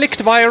 I got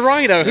licked by a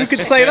rhino. Who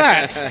could say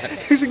that?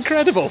 It was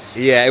incredible.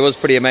 Yeah, it was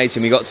pretty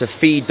amazing. We got to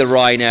feed the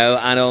rhino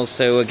and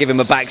also give him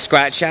a back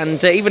scratch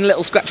and even a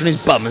little scratch on his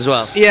bum as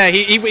well. Yeah,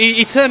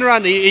 he turned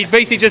around. He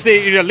basically just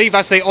leave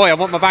us say, "Oh, I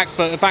want my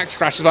back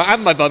scratch as well,"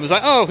 and my bum. It was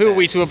like, "Oh, who are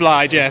we to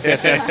oblige?"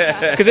 Yes.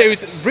 Because it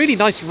was really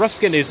nice rough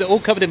skin. It's all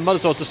covered in mud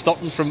as well to stop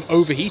them from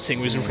overheating.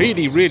 It was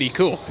really, really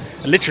cool.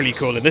 Literally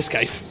cool in this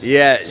case.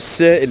 Yeah,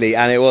 certainly.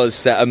 And it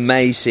was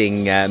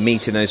amazing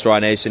meeting those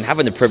rhinos and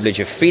having the privilege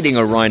of feeding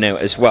a rhino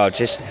as well.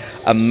 Just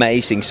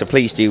amazing. So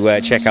please do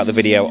check out the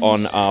video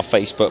on our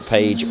Facebook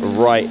page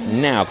right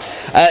now.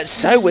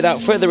 So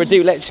without further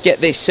ado, let's get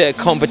this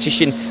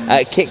competition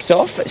kicked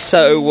off.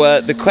 So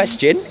the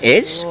question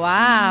is...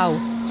 Wow.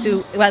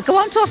 Go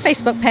on to our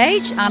Facebook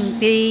page, and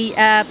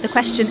the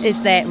question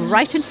is there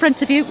right in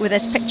front of you with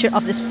this picture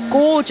of this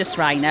gorgeous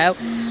rhino.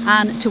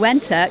 And to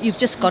enter, you've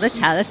just got to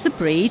tell us the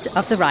breed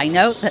of the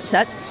rhino that's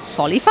at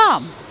Folly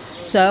Farm.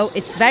 So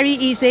it's very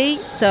easy.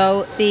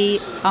 So the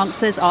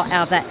answers are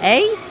either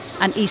A,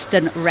 an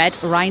eastern red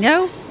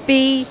rhino,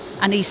 B,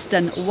 an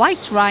eastern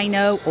white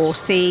rhino, or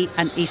C,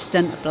 an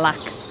eastern black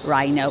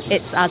rhino.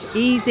 It's as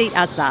easy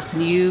as that,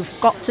 and you've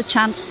got a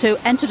chance to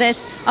enter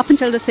this up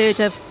until the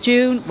 3rd of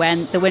June,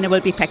 when the winner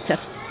will be picked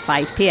at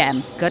 5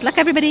 p.m. Good luck,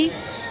 everybody.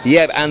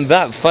 Yeah, and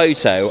that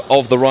photo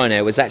of the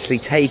rhino was actually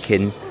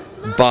taken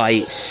by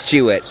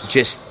Stuart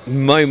just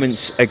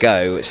moments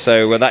ago.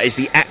 So that is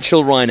the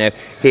actual rhino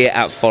here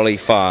at Folly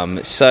Farm.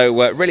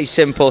 So really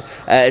simple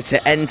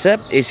to enter.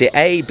 Is it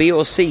A, B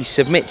or C?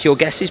 Submit your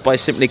guesses by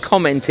simply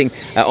commenting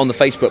on the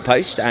Facebook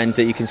post, and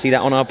you can see that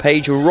on our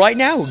page right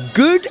now.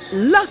 Good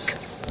luck!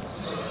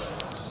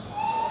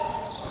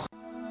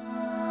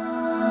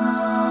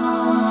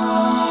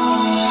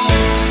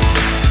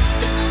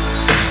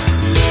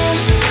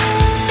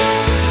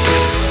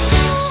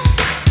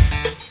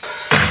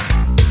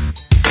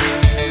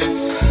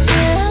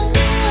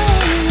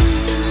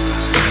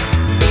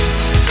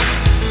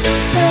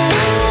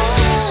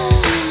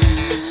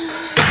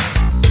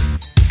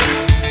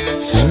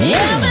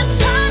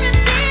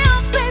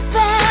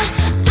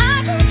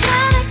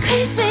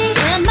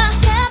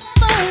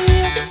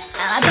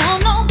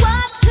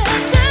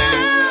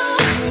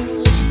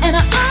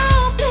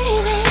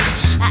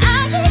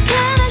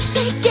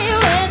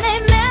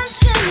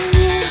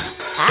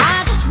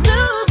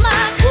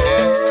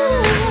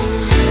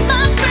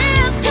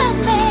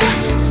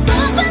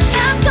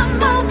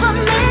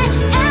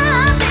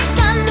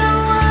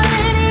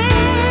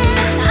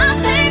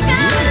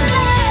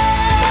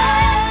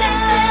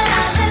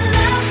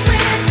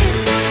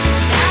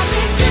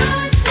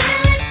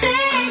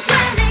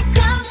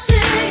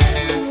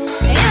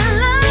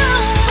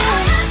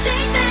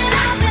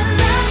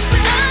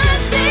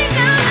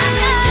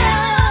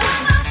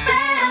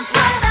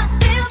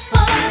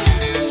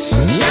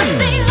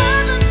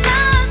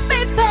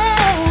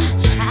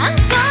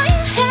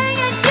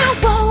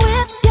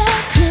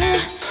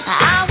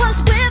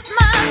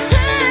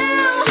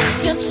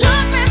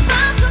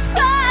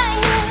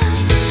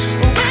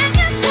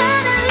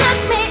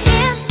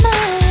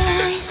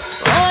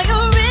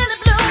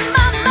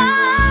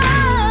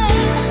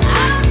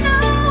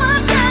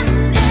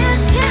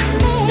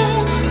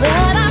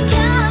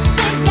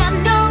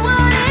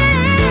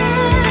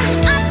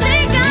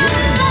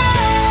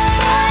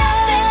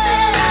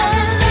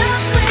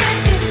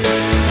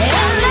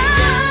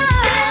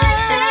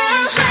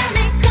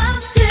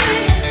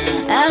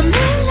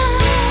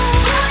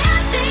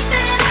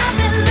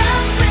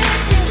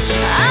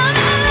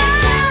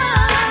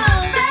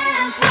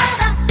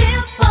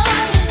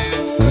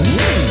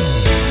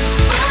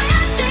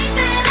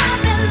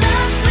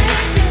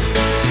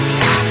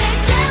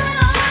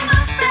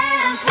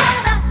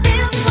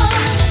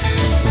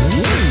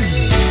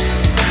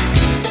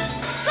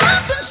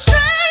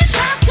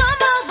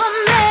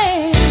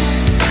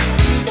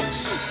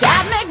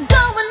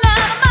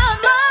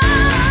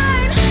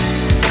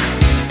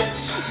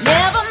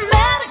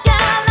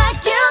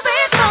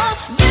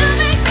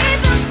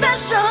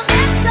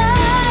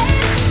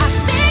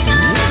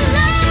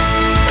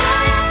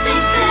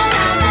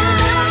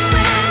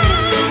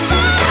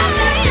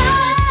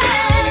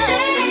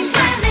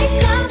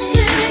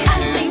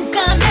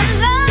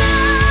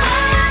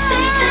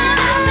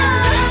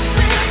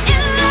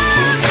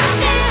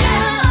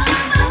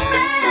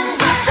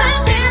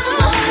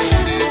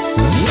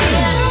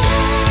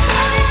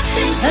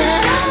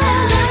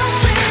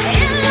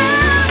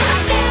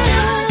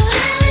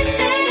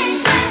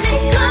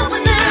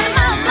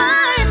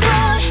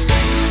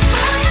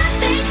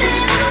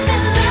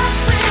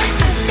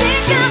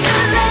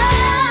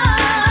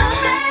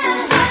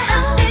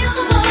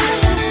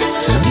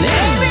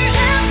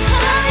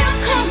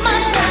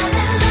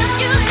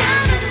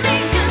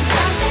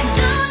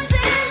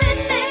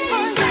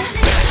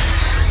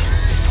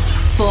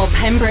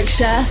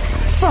 Pembrokeshire,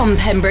 from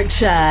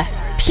Pembrokeshire,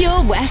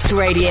 Pure West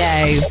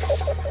Radio.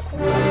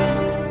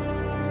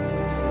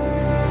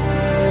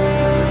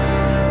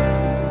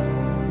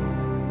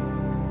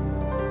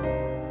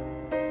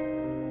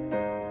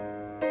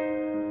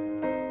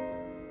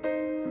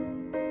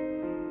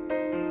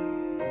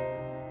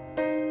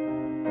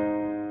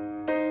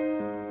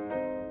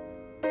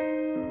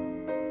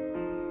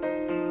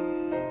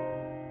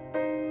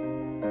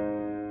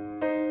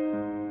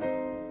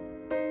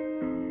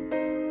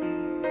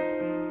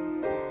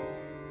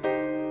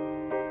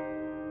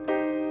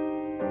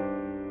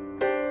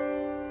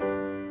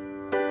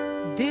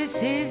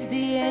 This is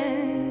the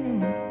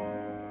end.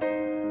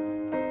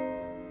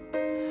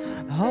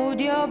 Hold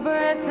your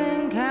breath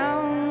and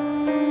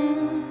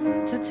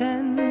count to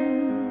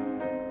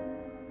 10.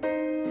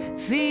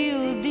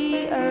 Feel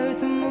the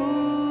earth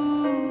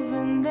move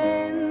and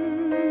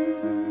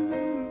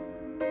then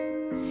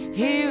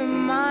hear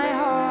my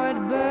heart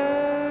burst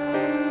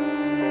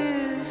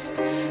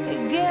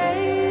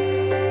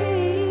again.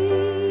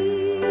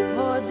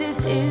 For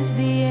this is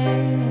the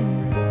end.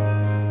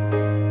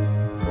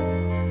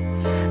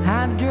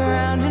 I've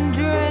drowned and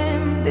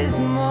dreamt this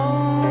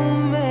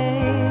moment,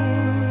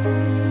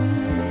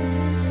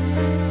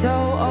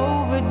 so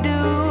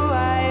overdue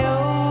I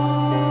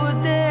owe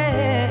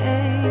them.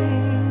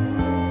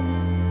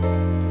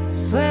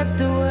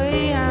 Swept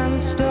away, I'm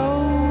stolen.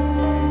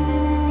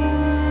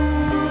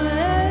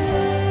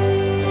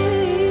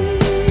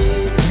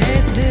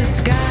 Let the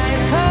sky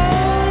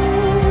fall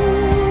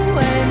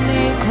when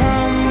it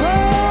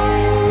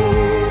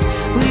crumbles.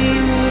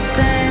 We will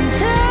stand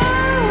tall.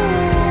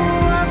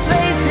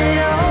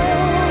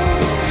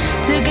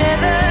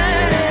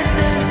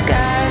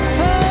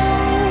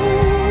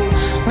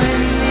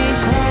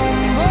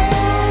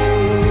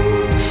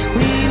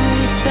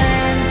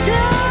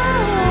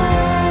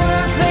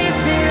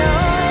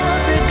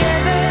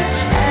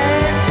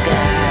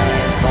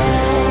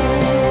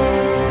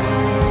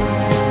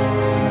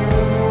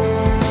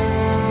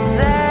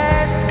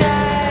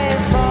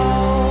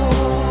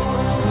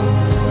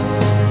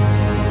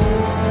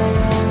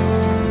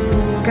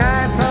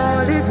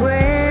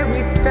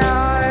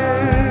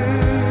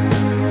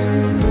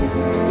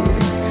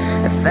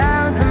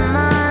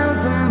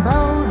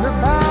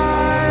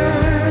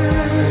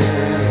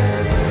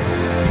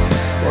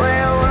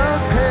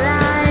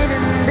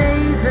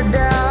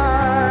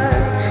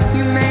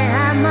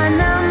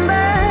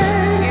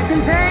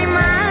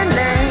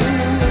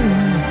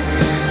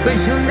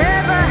 You'll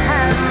never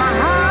have my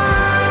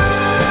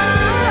heart.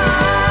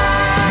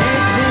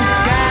 Let the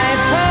sky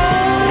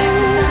fall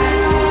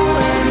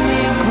when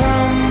it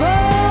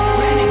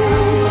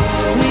crumbles.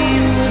 We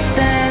will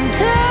stand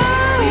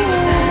tall.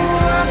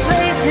 I'll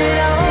face it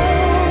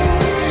all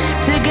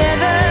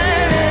together.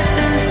 Let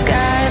the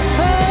sky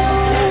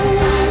fall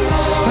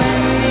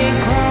when it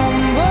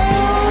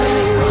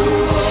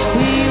crumbles.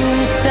 We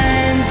will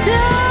stand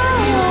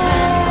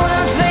tall.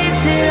 I'll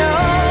face it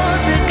all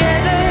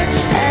together.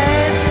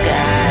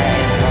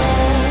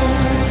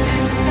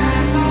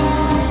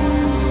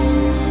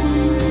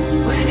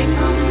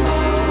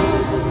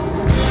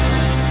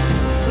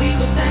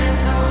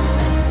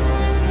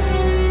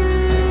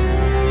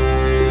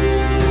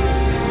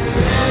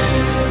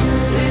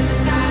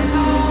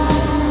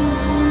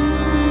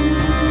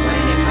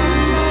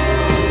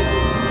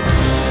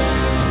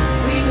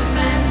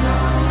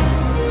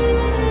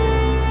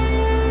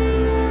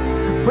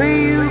 Where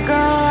you go,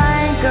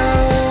 I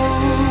go.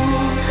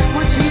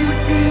 What you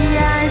see,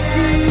 I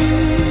see.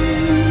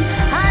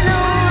 I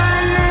know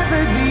I'll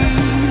never be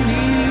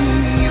me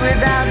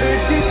without the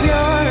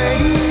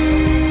security.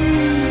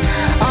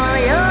 All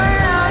your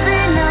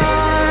loving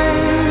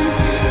arms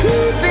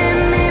keeping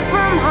me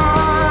from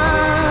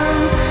harm.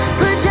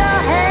 Put your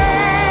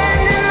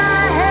hand in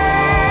my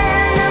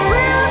hand and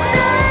we'll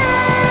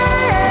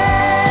stand.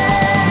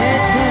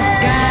 Let the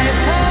sky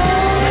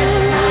fall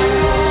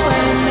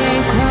when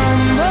it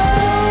crumbles.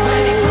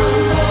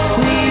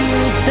 We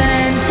will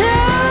stand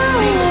tall.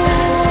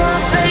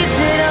 I'll face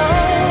it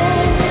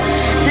all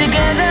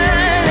together.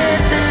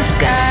 Let the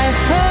sky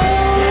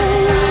fall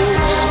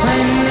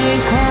when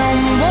it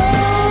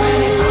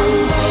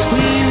crumbles.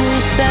 We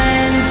will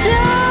stand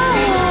tall.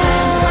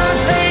 I'll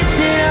face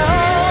it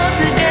all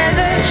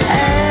together.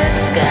 Let the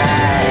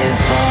sky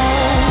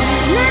fall.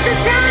 Let the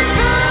sky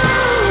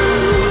fall.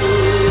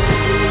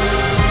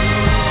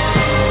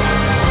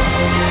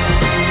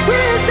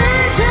 We'll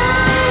stand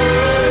tall.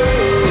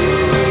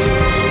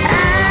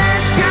 Let the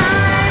sky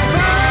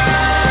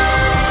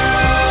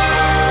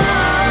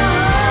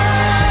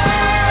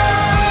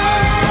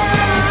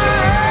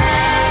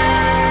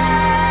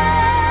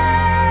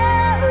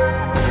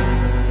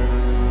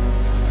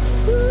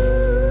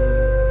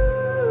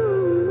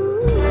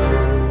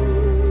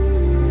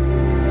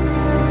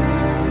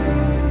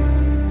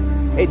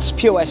It's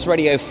Pure West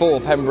Radio for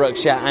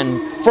Pembrokeshire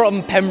and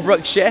from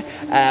Pembrokeshire.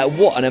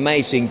 What an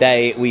amazing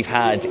day we've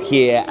had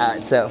here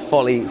at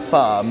Folly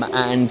Farm,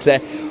 and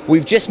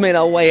we've just made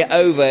our way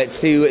over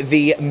to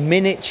the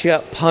miniature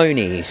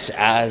ponies,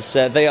 as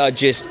they are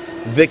just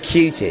the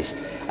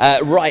cutest.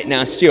 Right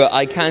now, Stuart,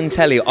 I can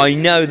tell you, I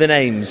know the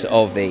names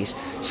of these.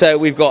 So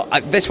we've got,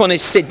 this one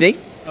is Sydney.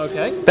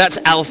 Okay. That's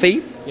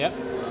Alfie. Yep.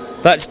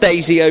 That's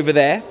Daisy over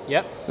there.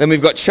 Yep. Then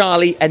we've got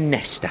Charlie and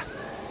Nesta.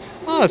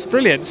 Oh, that's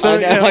brilliant. So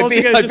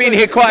I've been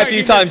here quite a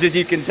few times, as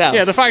you can tell.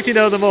 Yeah, the fact you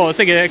know them all.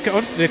 So,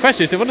 the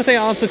question is, I wonder if they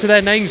answer to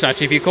their names,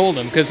 actually, if you call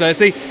them. Because,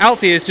 see,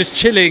 Alfie is just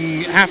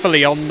chilling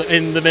happily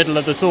in the middle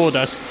of the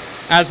sawdust,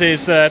 as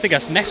is, I think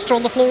that's Nesta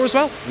on the floor as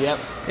well. Yep.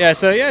 Yeah,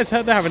 so, yeah,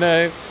 they're having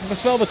a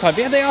swell of a time.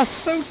 Yeah, they are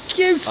so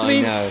cute.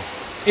 I know.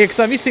 Yeah,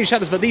 because I'm used to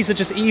seeing Shetlands, but these are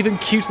just even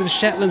cuter than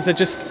Shetlands. They're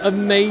just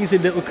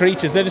amazing little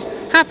creatures. They're just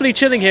happily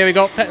chilling here. We've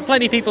got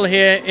plenty of people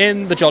here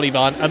in the Jolly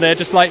Barn, and they're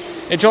just like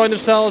enjoying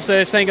themselves,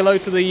 saying hello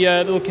to the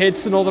little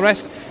kids and all the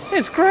rest.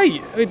 It's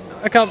great.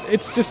 I can't.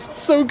 It's just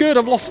so good.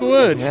 I'm lost for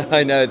words. Yeah,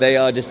 I know, they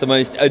are just the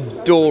most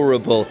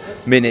adorable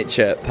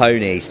miniature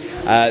ponies.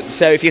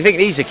 So if you think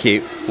these are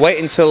cute, wait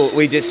until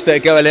we just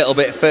go a little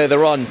bit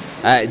further on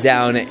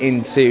down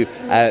into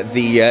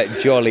the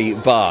Jolly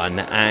Barn,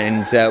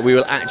 and we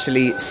will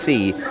actually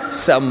see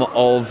some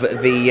of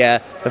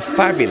the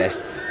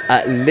fabulous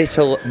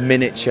little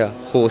miniature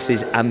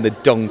horses and the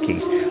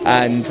donkeys,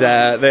 and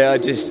they are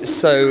just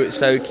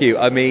so cute.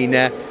 I mean,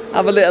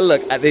 have a little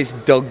look at this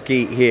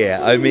donkey here.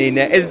 I mean,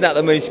 isn't that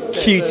the most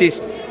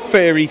cutest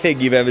furry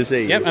thing you've ever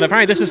seen? Yep, and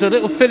apparently this is a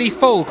little filly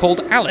foal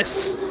called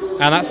Alice,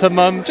 and that's her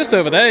mum just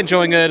over there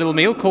enjoying a little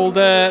meal called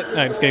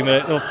just giving her a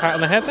little pat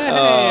on the head there.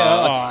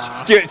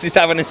 Stuart's just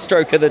having a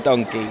stroke of the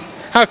donkey.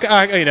 How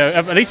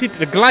at least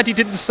glad he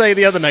didn't say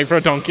the other name for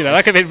a donkey though.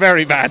 That could have been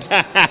very bad.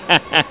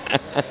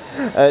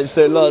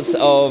 So lots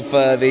of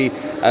the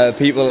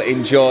people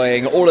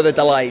enjoying all of the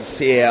delights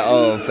here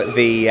of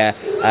the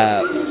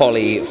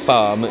Folly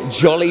Farm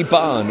Jolly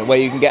Barn, where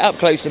you can get up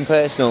close and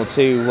personal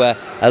to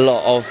a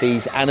lot of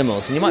these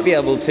animals, and you might be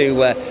able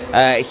to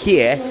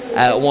hear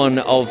one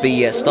of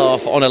the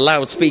staff on a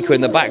loudspeaker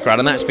in the background,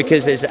 and that's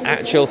because there's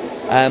actual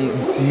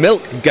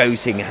milk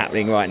goating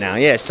happening right now.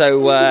 Yeah,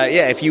 so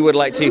if you would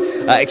like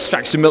to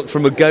extract some milk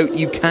from a goat,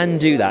 you can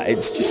do that.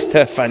 It's just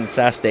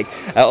fantastic.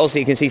 Also,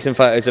 you can see some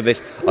photos of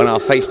this on our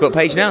Facebook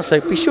page now, so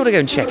be sure to go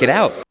and check it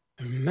out.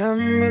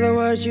 Remember the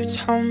words you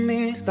told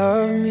me,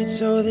 love me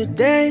till the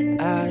day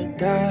I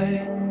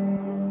die.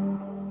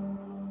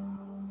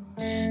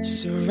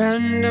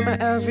 Surrender my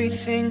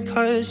everything,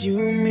 'cause you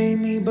made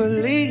me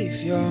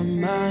believe you're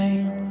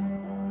mine.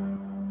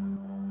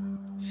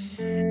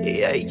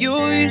 Yeah, you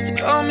used to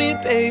call me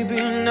baby,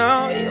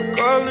 now you're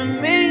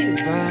calling me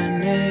by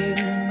name.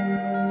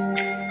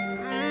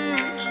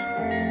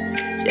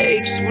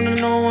 Takes one to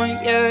know one,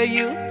 yeah,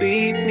 you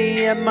beat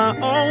me at my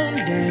own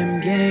damn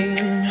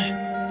game.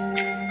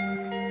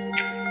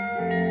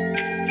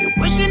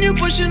 You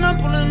pushing, I'm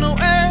pulling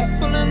away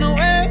from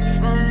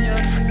you.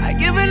 I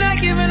give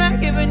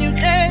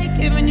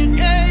and you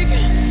take.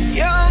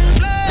 Young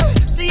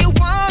blood, see you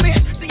want me,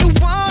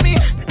 out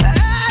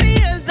of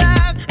your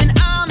life, and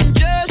I'm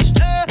just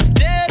a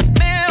dead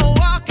man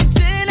walking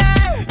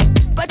tonight.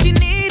 But you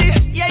need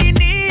it, yeah, you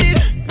need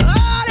it,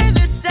 all of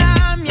the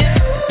time, yeah.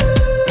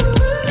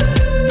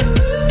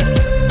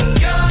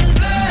 Young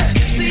blood,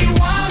 see you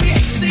want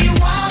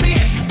me,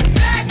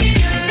 back in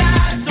your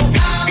life, so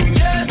I'm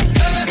just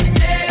a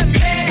dead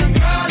man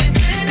crawling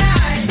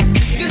tonight.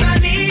 'Cause I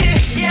need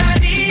it, yeah, I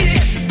need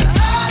it,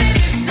 all of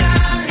the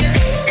time, yeah.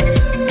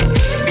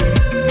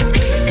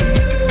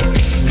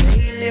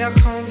 Lately our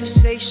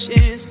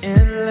conversations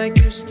end like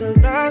it's the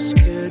last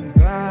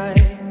goodbye.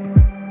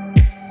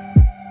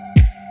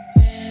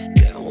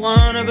 Yeah,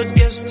 one of us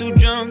gets too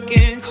drunk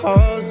and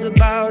calls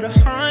about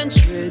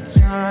 100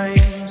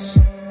 times.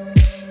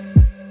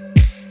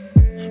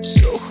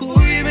 So who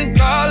you been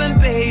calling,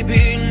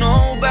 baby?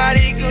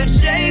 Nobody could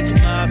take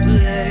my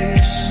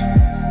place.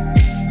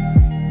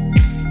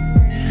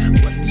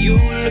 When you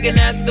looking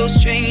at those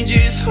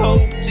strangers,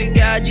 hope to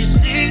God you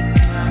see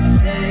my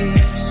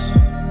face.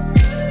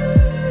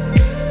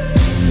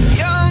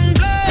 Young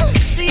blood,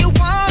 see you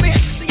want me,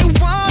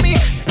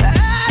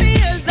 out of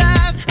your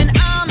life, and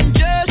I'm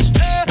just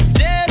a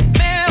dead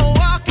man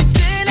walking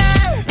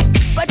tonight.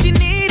 But you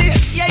need it,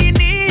 yeah, you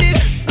need it,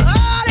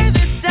 all of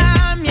the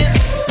time, yeah.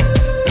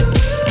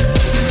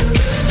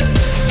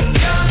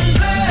 Young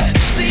blood,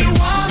 see you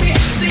want me,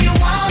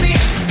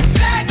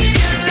 back in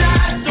your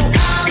life, so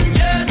I'm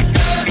just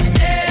a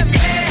dead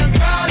man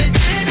crawling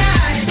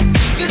tonight.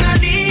 'Cause I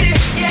need it,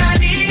 yeah, I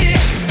need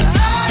it,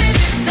 all of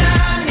the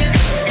time, yeah.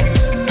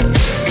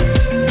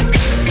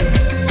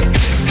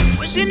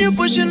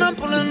 Pushing, I'm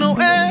pulling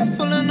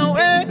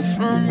away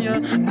from you.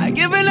 I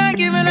give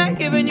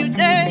and you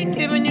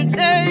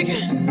take.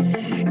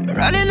 You're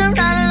running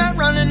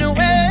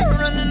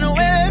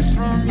away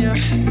from you,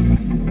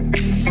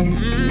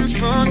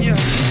 from you.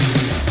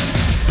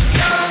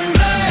 Young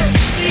blood,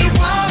 see you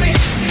want me,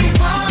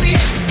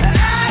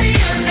 out of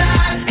your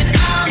life, and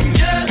I'm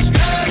just a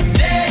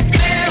dead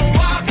man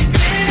walking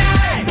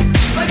tonight.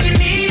 But you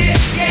need it,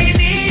 yeah, you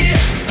need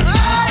it,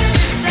 all of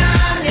the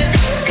time, yeah.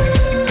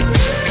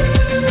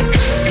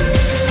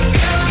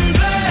 Young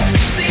blood,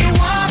 see you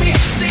want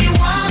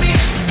me,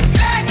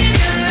 back in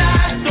your life.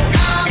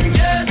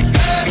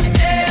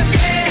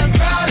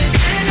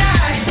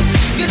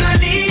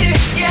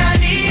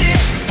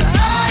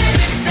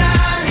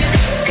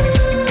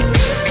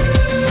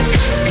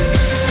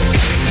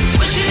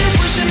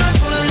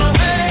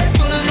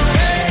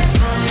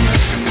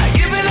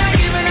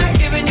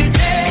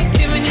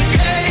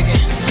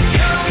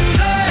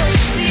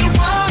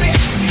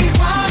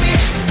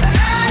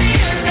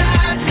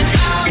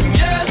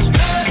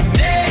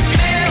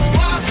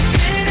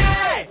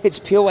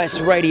 Pure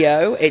West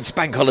Radio. It's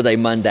Bank Holiday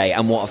Monday,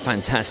 and what a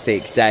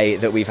fantastic day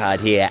that we've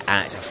had here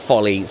at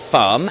Folly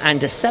Farm.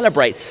 And to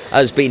celebrate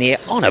us being here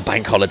on a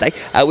bank holiday,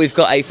 we've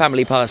got a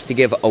family pass to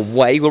give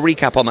away. We'll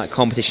recap on that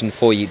competition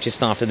for you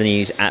just after the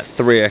news at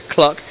 3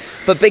 o'clock.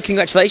 But big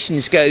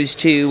congratulations goes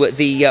to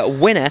the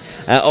winner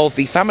of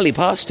the family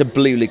pass to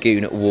Blue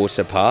Lagoon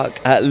Water Park,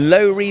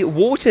 Lowry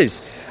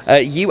Waters.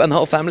 You and the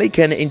whole family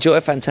can enjoy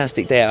a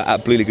fantastic day out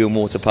at Blue Lagoon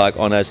Water Park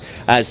on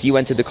us as you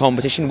entered the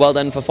competition. Well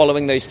done for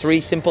following those 3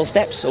 simple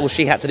steps. All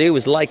she had to do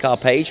was like our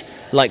page,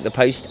 like the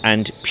post,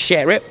 and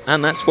share it,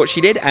 and that's what she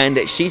did, and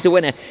she's a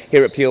winner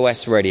here at Pure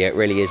West Radio. It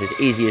really is as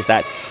easy as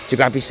that to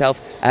grab yourself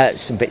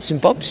some bits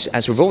and bobs,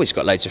 as we've always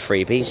got loads of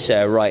freebies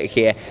right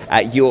here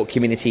at your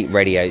community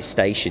radio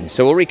station.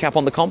 So we'll recap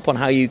on the comp on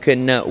how you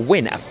can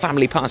win a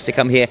family pass to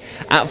come here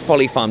at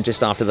Folly Farm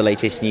just after the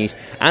latest news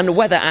and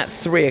weather at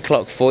 3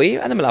 o'clock for you,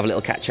 and then we'll have a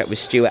little catch up with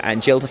Stuart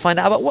and Jill to find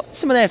out about what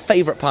some of their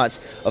favourite parts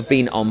of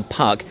being on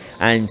park,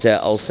 and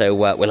also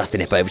we'll have to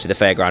nip over to the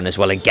fairground as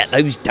well and get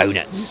those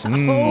donuts.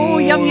 Oh,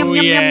 yum, yum,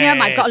 yum, yum,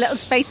 yum. I've got a little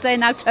space there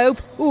now, Tobe.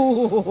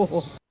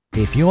 Ooh.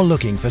 If you're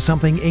looking for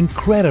something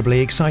incredibly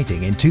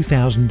exciting in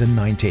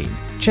 2019,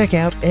 check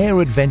out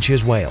Air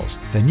Adventures Wales,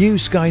 the new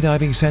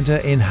skydiving centre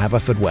in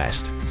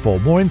Haverfordwest. For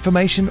more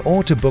information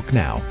or to book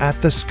now at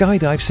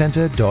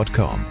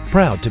theskydivecentre.com.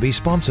 Proud to be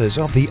sponsors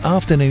of the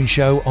afternoon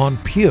show on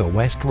Pure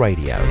West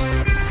Radio.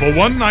 For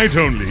one night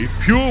only,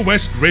 Pure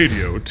West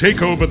Radio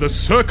take over the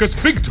Circus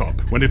Big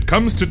Top when it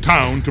comes to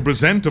town to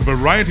present a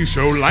variety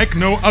show like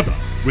no other,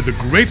 with the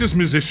greatest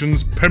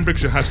musicians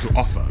Pembrokeshire has to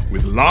offer,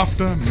 with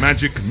laughter,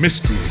 magic,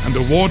 mystery, and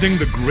awarding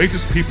the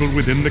greatest people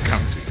within the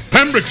county.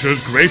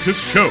 Pembrokeshire's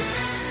greatest show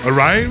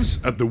arrives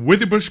at the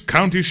Withybush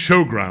County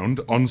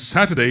Showground on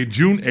Saturday,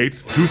 June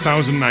 8th,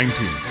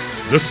 2019.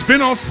 The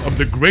spin-off of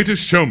The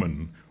Greatest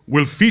Showman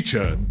will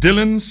feature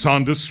Dylan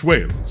Sanders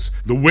Swales,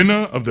 the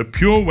winner of the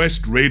Pure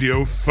West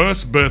Radio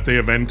first birthday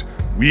event,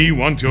 We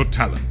Want Your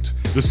Talent.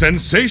 The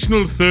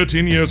sensational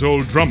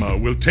 13-years-old drummer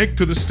will take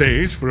to the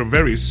stage for a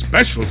very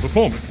special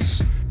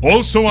performance.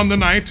 Also on the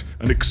night,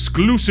 an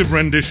exclusive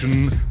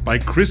rendition by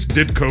Chris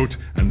Didcote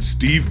and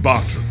Steve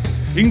Bartram.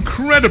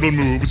 Incredible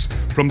moves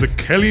from the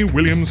Kelly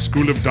Williams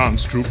School of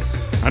Dance Troupe,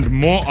 and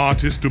more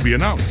artists to be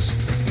announced.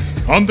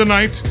 On the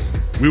night,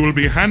 we will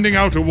be handing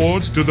out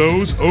awards to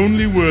those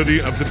only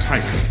worthy of the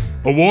title.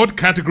 Award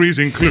categories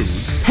include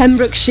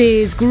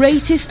Pembrokeshire's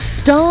greatest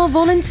star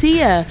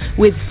volunteer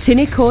with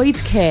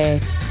Tinnicoid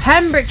Care,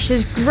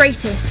 Pembrokeshire's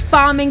greatest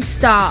farming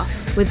star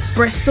with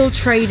Bristol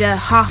Trader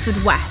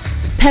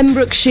Haverfordwest,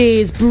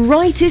 Pembrokeshire's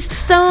brightest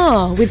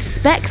star with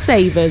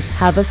Specsavers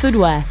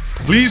Haverfordwest.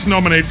 Please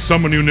nominate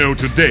someone you know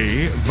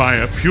today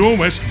via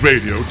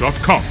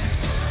purewestradio.com.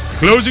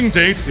 Closing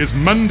date is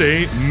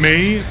Monday,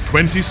 May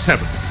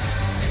 27th.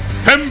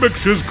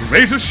 Pembrokeshire's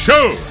greatest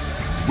show,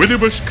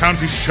 Withybush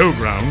County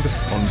Showground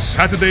on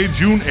Saturday,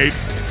 June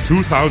 8th,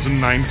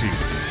 2019.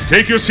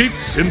 Take your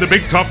seats in the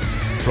Big Top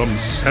from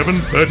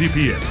 7:30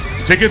 p.m.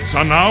 Tickets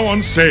are now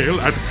on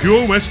sale at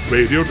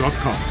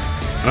purewestradio.com.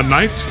 A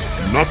night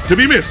not to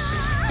be missed.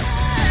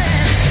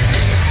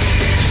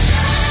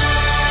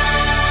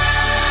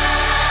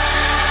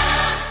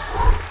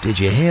 Did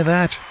you hear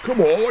that?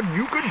 Come on,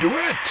 you can do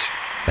it.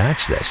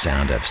 That's the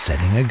sound of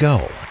setting a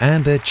goal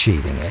and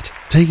achieving it.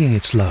 Taking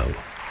it slow,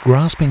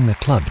 grasping the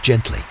club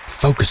gently,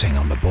 focusing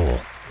on the ball,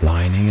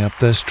 lining up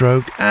the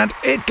stroke, and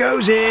it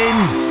goes in!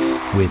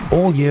 With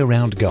all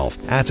year-round golf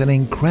at an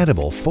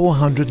incredible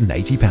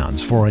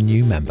 £480 for a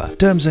new member.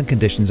 Terms and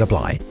conditions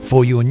apply.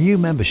 For your new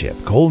membership,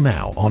 call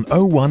now on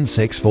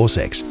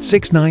 01646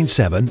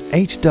 697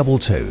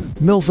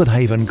 822. Milford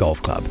Haven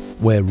Golf Club,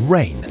 where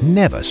rain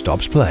never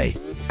stops play.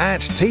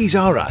 At Tees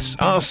R Us,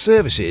 our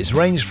services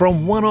range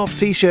from one-off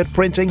t-shirt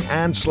printing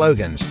and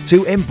slogans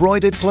to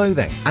embroidered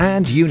clothing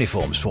and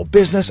uniforms for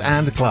business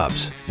and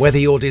clubs. Whether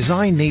your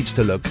design needs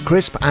to look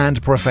crisp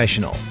and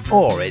professional,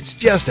 or it's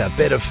just a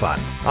bit of fun,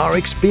 our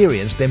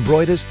experienced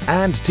embroiders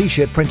and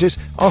t-shirt printers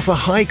offer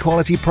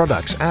high-quality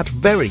products at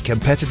very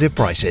competitive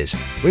prices.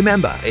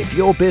 Remember, if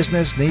your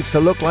business needs to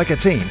look like a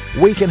team,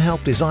 we can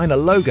help design a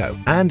logo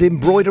and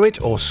embroider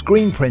it or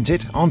screen print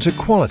it onto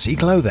quality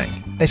clothing,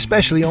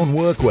 especially on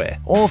workwear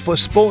or for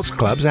sports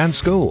clubs and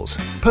schools.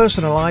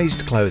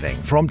 Personalised clothing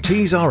from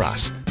Tees R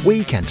Us.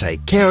 We can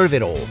take care of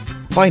it all.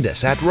 Find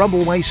us at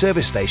Rumbleway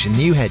Service Station,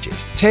 New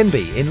Hedges,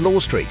 10B in Law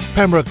Street,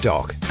 Pembroke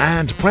Dock,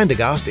 and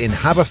Prendergast in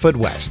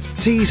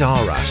Haverfordwest. Tees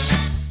R Us.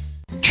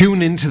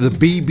 Tune in to the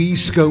BB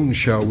Scone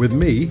Show with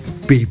me,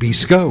 BB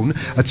Scone,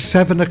 at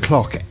 7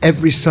 o'clock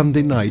every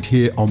Sunday night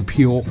here on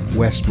Pure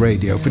West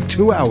Radio for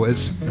 2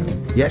 hours.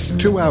 Yes,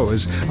 2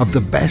 hours of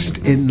the best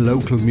in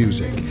local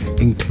music,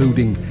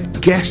 including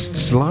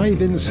guests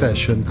live in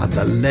session and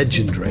the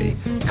legendary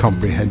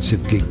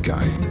Comprehensive Gig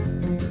Guide.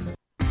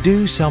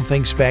 Do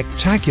something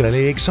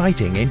spectacularly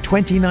exciting in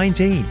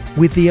 2019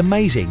 with the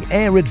amazing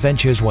Air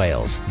Adventures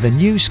Wales, the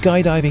new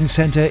skydiving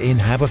centre in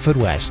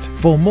Haverfordwest.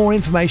 For more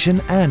information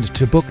and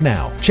to book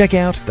now, check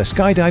out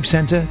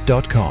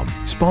theskydivecentre.com.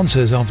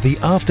 Sponsors of the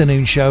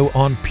afternoon show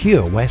on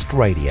Pure West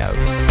Radio.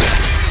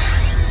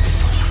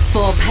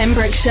 For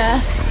Pembrokeshire,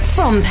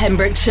 from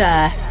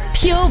Pembrokeshire,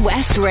 Pure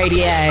West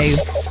Radio.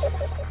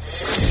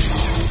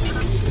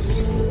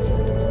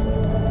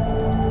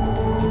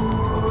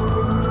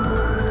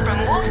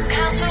 From Wolf's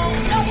Castle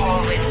to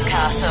Warwin's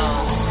Castle.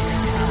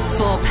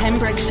 For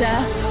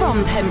Pembrokeshire,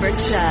 from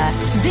Pembrokeshire,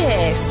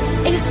 this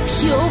is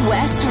Pure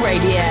West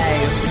Radio.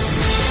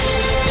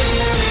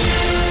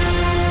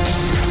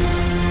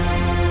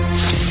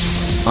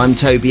 I'm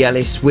Toby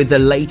Ellis with the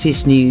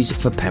latest news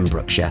for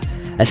Pembrokeshire.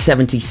 A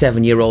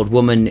 77-year-old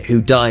woman who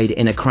died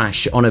in a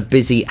crash on a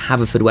busy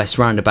Haverfordwest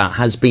roundabout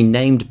has been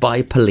named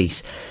by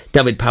police.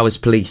 Dyfed-Powys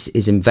Police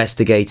is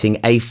investigating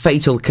a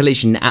fatal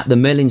collision at the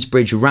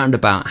Merlinsbridge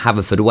roundabout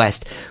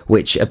Haverfordwest,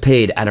 which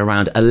appeared at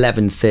around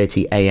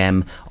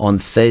 11:30am on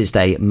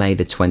Thursday, May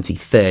the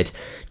 23rd.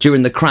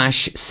 During the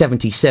crash,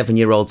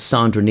 77-year-old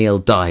Sandra Neal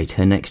died.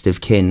 Her next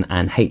of kin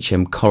and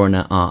HM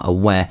coroner are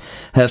aware.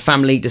 Her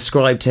family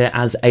described her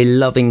as a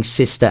loving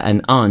sister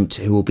and aunt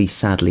who will be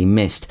sadly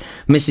missed.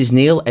 Mrs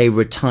Neal, a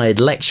retired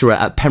lecturer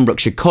at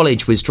Pembrokeshire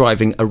College, was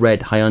driving a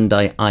red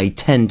Hyundai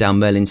i10 down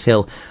Merlin's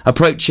Hill,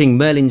 approaching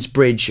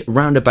Merlinsbridge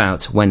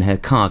roundabout when her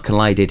car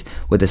collided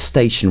with a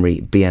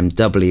stationary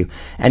BMW.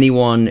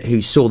 Anyone who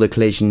saw the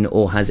collision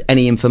or has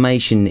any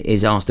information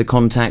is asked to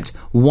contact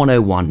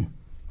 101.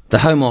 The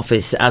Home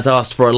Office has asked for a